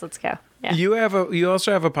credits. Let's go. Yeah. You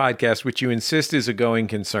also have a podcast which you insist is a going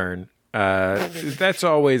concern. That's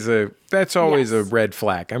always a red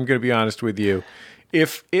flag. I'm going to be honest with you.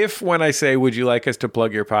 If when I say, would you like us to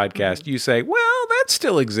plug your podcast, you say, well, that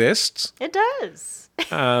still exists. It does. Did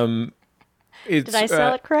I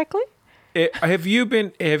sell it correctly? Have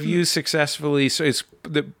you successfully, so it's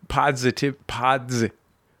the positivity,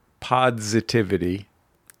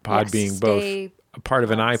 being both a part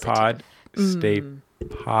of an iPod, stay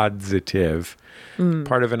positive,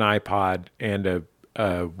 part of an iPod and a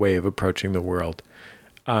way of approaching the world.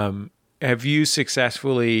 Have you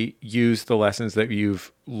successfully used the lessons that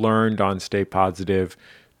you've learned on Stay Positive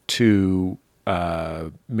to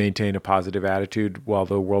maintain a positive attitude while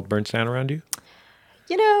the world burns down around you?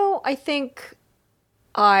 I think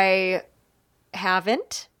I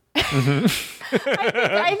haven't. I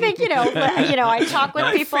think I talk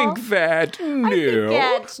with people. I think that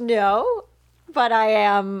no. But I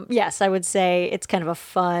am, yes, I would say it's kind of a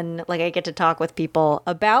fun, like I get to talk with people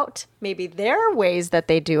about maybe their ways that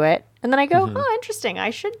they do it. And then I go, oh, interesting.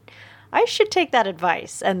 I should take that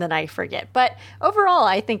advice. And then I forget. But overall,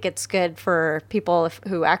 I think it's good for people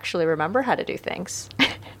who actually remember how to do things.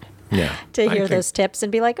 Yeah. To hear those tips and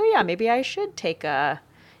be like, oh yeah, maybe I should take get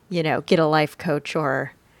a life coach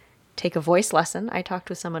or take a voice lesson. I talked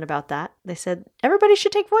with someone about that. They said, everybody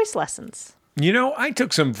should take voice lessons. I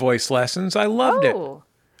took some voice lessons. I loved it.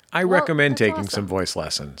 I recommend taking some voice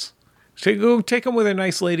lessons. So go take them with a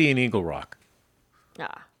nice lady in Eagle Rock.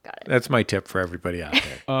 Ah, got it. That's my tip for everybody out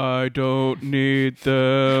there. I don't need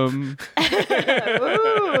them.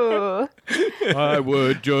 Ooh. I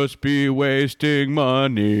would just be wasting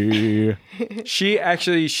money.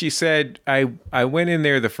 She said, I went in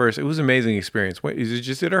there it was an amazing experience. It was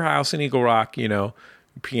just at her house in Eagle Rock,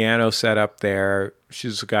 piano set up there.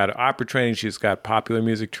 She's got opera training. She's got popular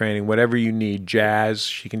music training, whatever you need, jazz.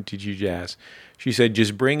 She can teach you jazz. She said,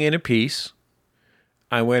 just bring in a piece.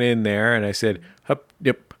 I went in there and I said, hup,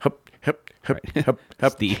 dip, hup, hup, hup, hup,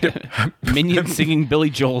 hup, dip, hup. Minions singing Billy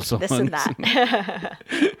Joel songs. This and that.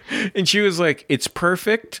 And she was like, it's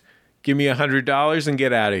perfect. Give me $100 and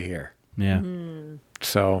get out of here. Yeah.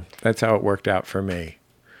 So that's how it worked out for me.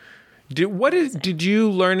 Did you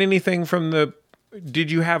learn anything from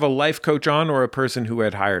did you have a life coach on or a person who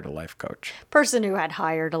had hired a life coach? Person who had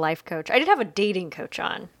hired a life coach. I did have a dating coach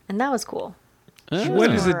on, and that was cool.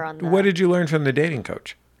 What did you learn from the dating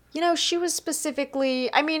coach? She was specifically,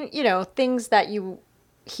 things that you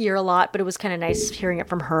hear a lot, but it was kind of nice hearing it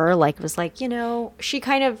from her. Like, it was like, she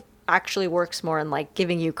kind of actually works more in like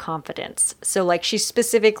giving you confidence. So like she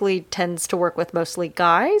specifically tends to work with mostly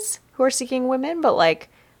guys who are seeking women, but like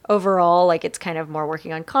overall, like it's kind of more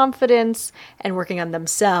working on confidence and working on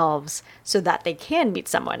themselves so that they can meet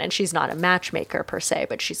someone. And she's not a matchmaker per se,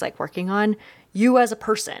 but she's like working on you as a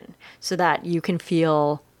person so that you can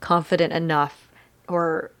feel confident enough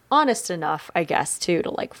or honest enough, I guess, too,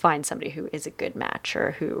 to like find somebody who is a good match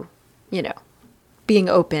or who, being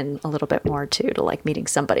open a little bit more too, to like meeting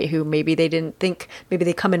somebody who maybe they didn't think, maybe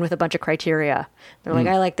they come in with a bunch of criteria. They're like,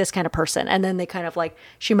 I like this kind of person. And then they kind of like,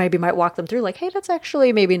 she might walk them through like, hey, that's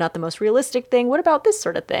actually maybe not the most realistic thing. What about this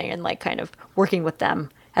sort of thing? And like kind of working with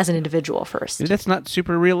them as an individual first. That's not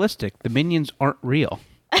super realistic. The minions aren't real.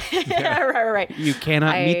 Yeah. right. You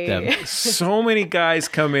cannot meet them. So many guys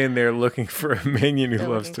come in there looking for a minion who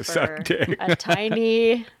loves to suck dick. A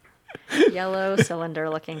tiny yellow cylinder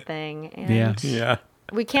looking thing. And yeah.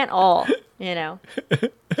 We can't all,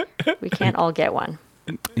 we can't all get one.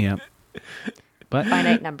 Yeah. But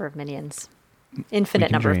finite number of minions.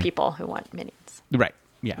 Infinite number of people who want minions. Right.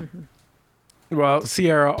 Yeah. Mm-hmm. Well,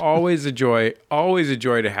 Sierra, always a joy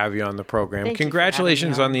to have you on the program. Thank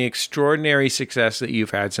Congratulations on the extraordinary success that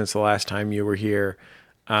you've had since the last time you were here.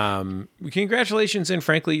 Congratulations, and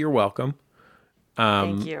frankly, you're welcome.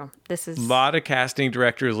 Thank you. This is a lot of casting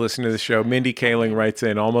directors listen to the show. Mindy Kaling writes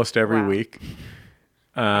in almost every week.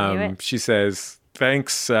 She says,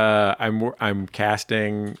 "Thanks. I'm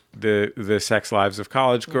casting the Sex Lives of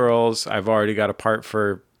College Girls. I've already got a part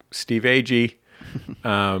for Steve Agee."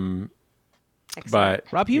 But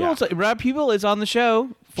Rob Hubel is on the show.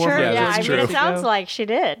 Sure, yeah. It sounds like she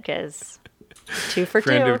did because 2 for 2.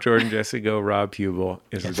 Friend of Jordan Jesse Go, Rob Hubel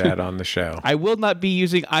is that on the show. I will not be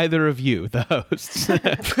using either of you, the hosts.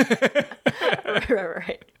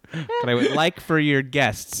 Right. But I would like for your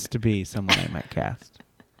guests to be someone I might cast.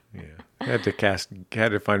 Yeah. Had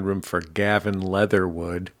to find room for Gavin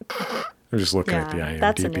Leatherwood. I'm just looking at the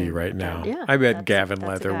IMDb right now. Yeah, I bet Gavin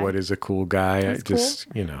Leatherwood is a cool guy.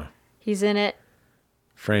 He's in it.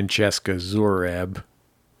 Francesca Zureb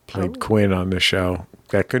played Quinn on the show.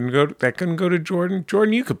 That couldn't go to Jordan.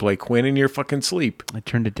 Jordan, you could play Quinn in your fucking sleep. I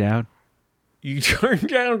turned it down. You turned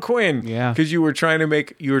down Quinn, because you were trying to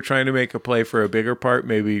make a play for a bigger part,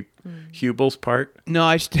 maybe Hubel's part. No,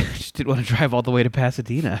 I just didn't want to drive all the way to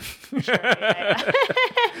Pasadena.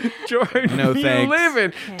 Jordan, no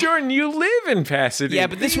thanks. Jordan, you live in Pasadena. Yeah,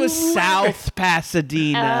 but this was South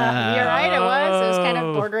Pasadena. You're right, it was kind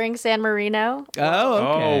of bordering San Marino. Oh,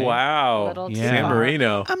 okay. Oh, wow. San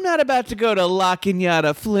Marino. I'm not about to go to La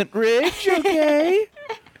Cañada, Flint Ridge, okay?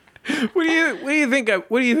 What do you think?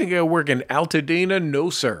 What do you think? I work in Altadena?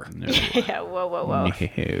 No, sir. No. Yeah, whoa.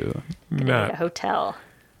 No. Not a hotel.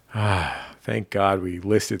 Thank God we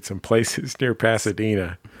listed some places near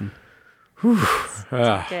Pasadena.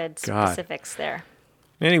 Good specifics there.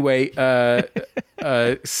 Anyway,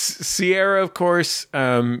 Sierra, of course,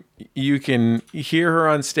 you can hear her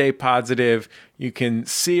on Stay Positive. You can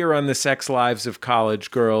see her on The Sex Lives of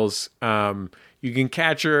College Girls. You can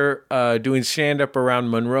catch her doing stand-up around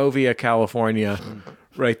Monrovia, California,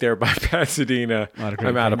 right there by Pasadena.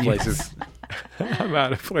 I'm out of places. I'm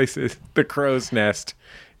out of places. The Crow's Nest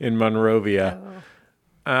in Monrovia.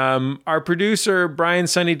 Our producer, Brian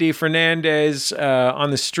Sunny D. Fernandez, on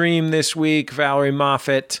the stream this week, Valerie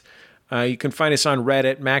Moffat. You can find us on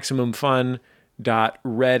Reddit,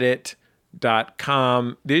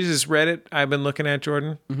 maximumfun.reddit.com. This is Reddit I've been looking at,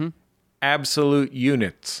 Jordan. Mm-hmm. Absolute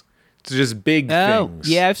Units. It's just big things.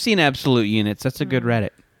 Yeah, I've seen Absolute Units. That's a good Reddit.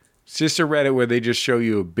 It's just a Reddit where they just show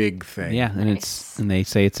you a big thing. Yeah, and and they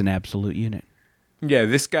say it's an absolute unit. Yeah,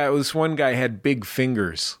 this one guy had big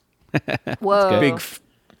fingers. Whoa. Big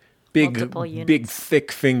thick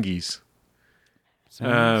fingies.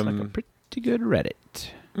 Sounds like a pretty good Reddit.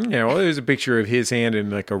 Yeah, well, there's a picture of his hand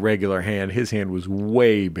and like a regular hand. His hand was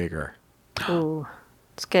way bigger. Ooh,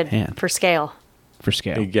 it's good for scale. For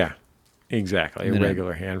scale. Yeah. Exactly, a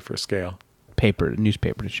regular hand for scale.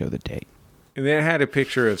 Newspaper to show the date. And then it had a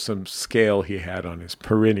picture of some scale he had on his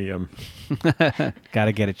perineum. Got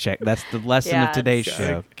to get it checked. That's the lesson of today's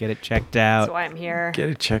show. Get it checked out. That's why I'm here. Get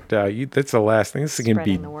it checked out. That's the last thing. This is going to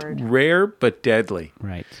be rare but deadly.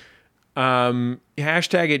 Right.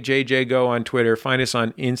 Hashtag it JJGo on Twitter. Find us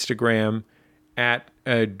on Instagram at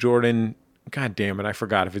Jordan. God damn it! I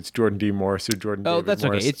forgot if it's Jordan D. Morris or Jordan. Oh, David that's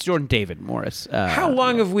Morris. okay. It's Jordan David Morris. How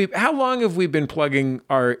long have we been plugging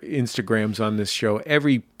our Instagrams on this show?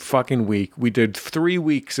 Every fucking week. We did 3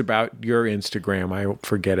 weeks about your Instagram. I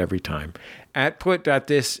forget every time. At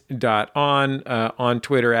put.this.on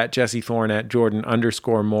Twitter, at Jesse Thorne, at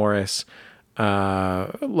Jordan_Morris.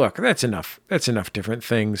 Look, that's enough. That's enough different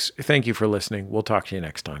things. Thank you for listening. We'll talk to you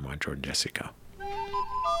next time on Jordan Jesse Go.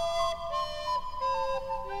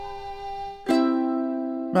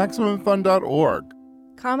 MaximumFun.org.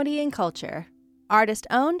 Comedy and culture. Artist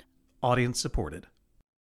owned. Audience supported.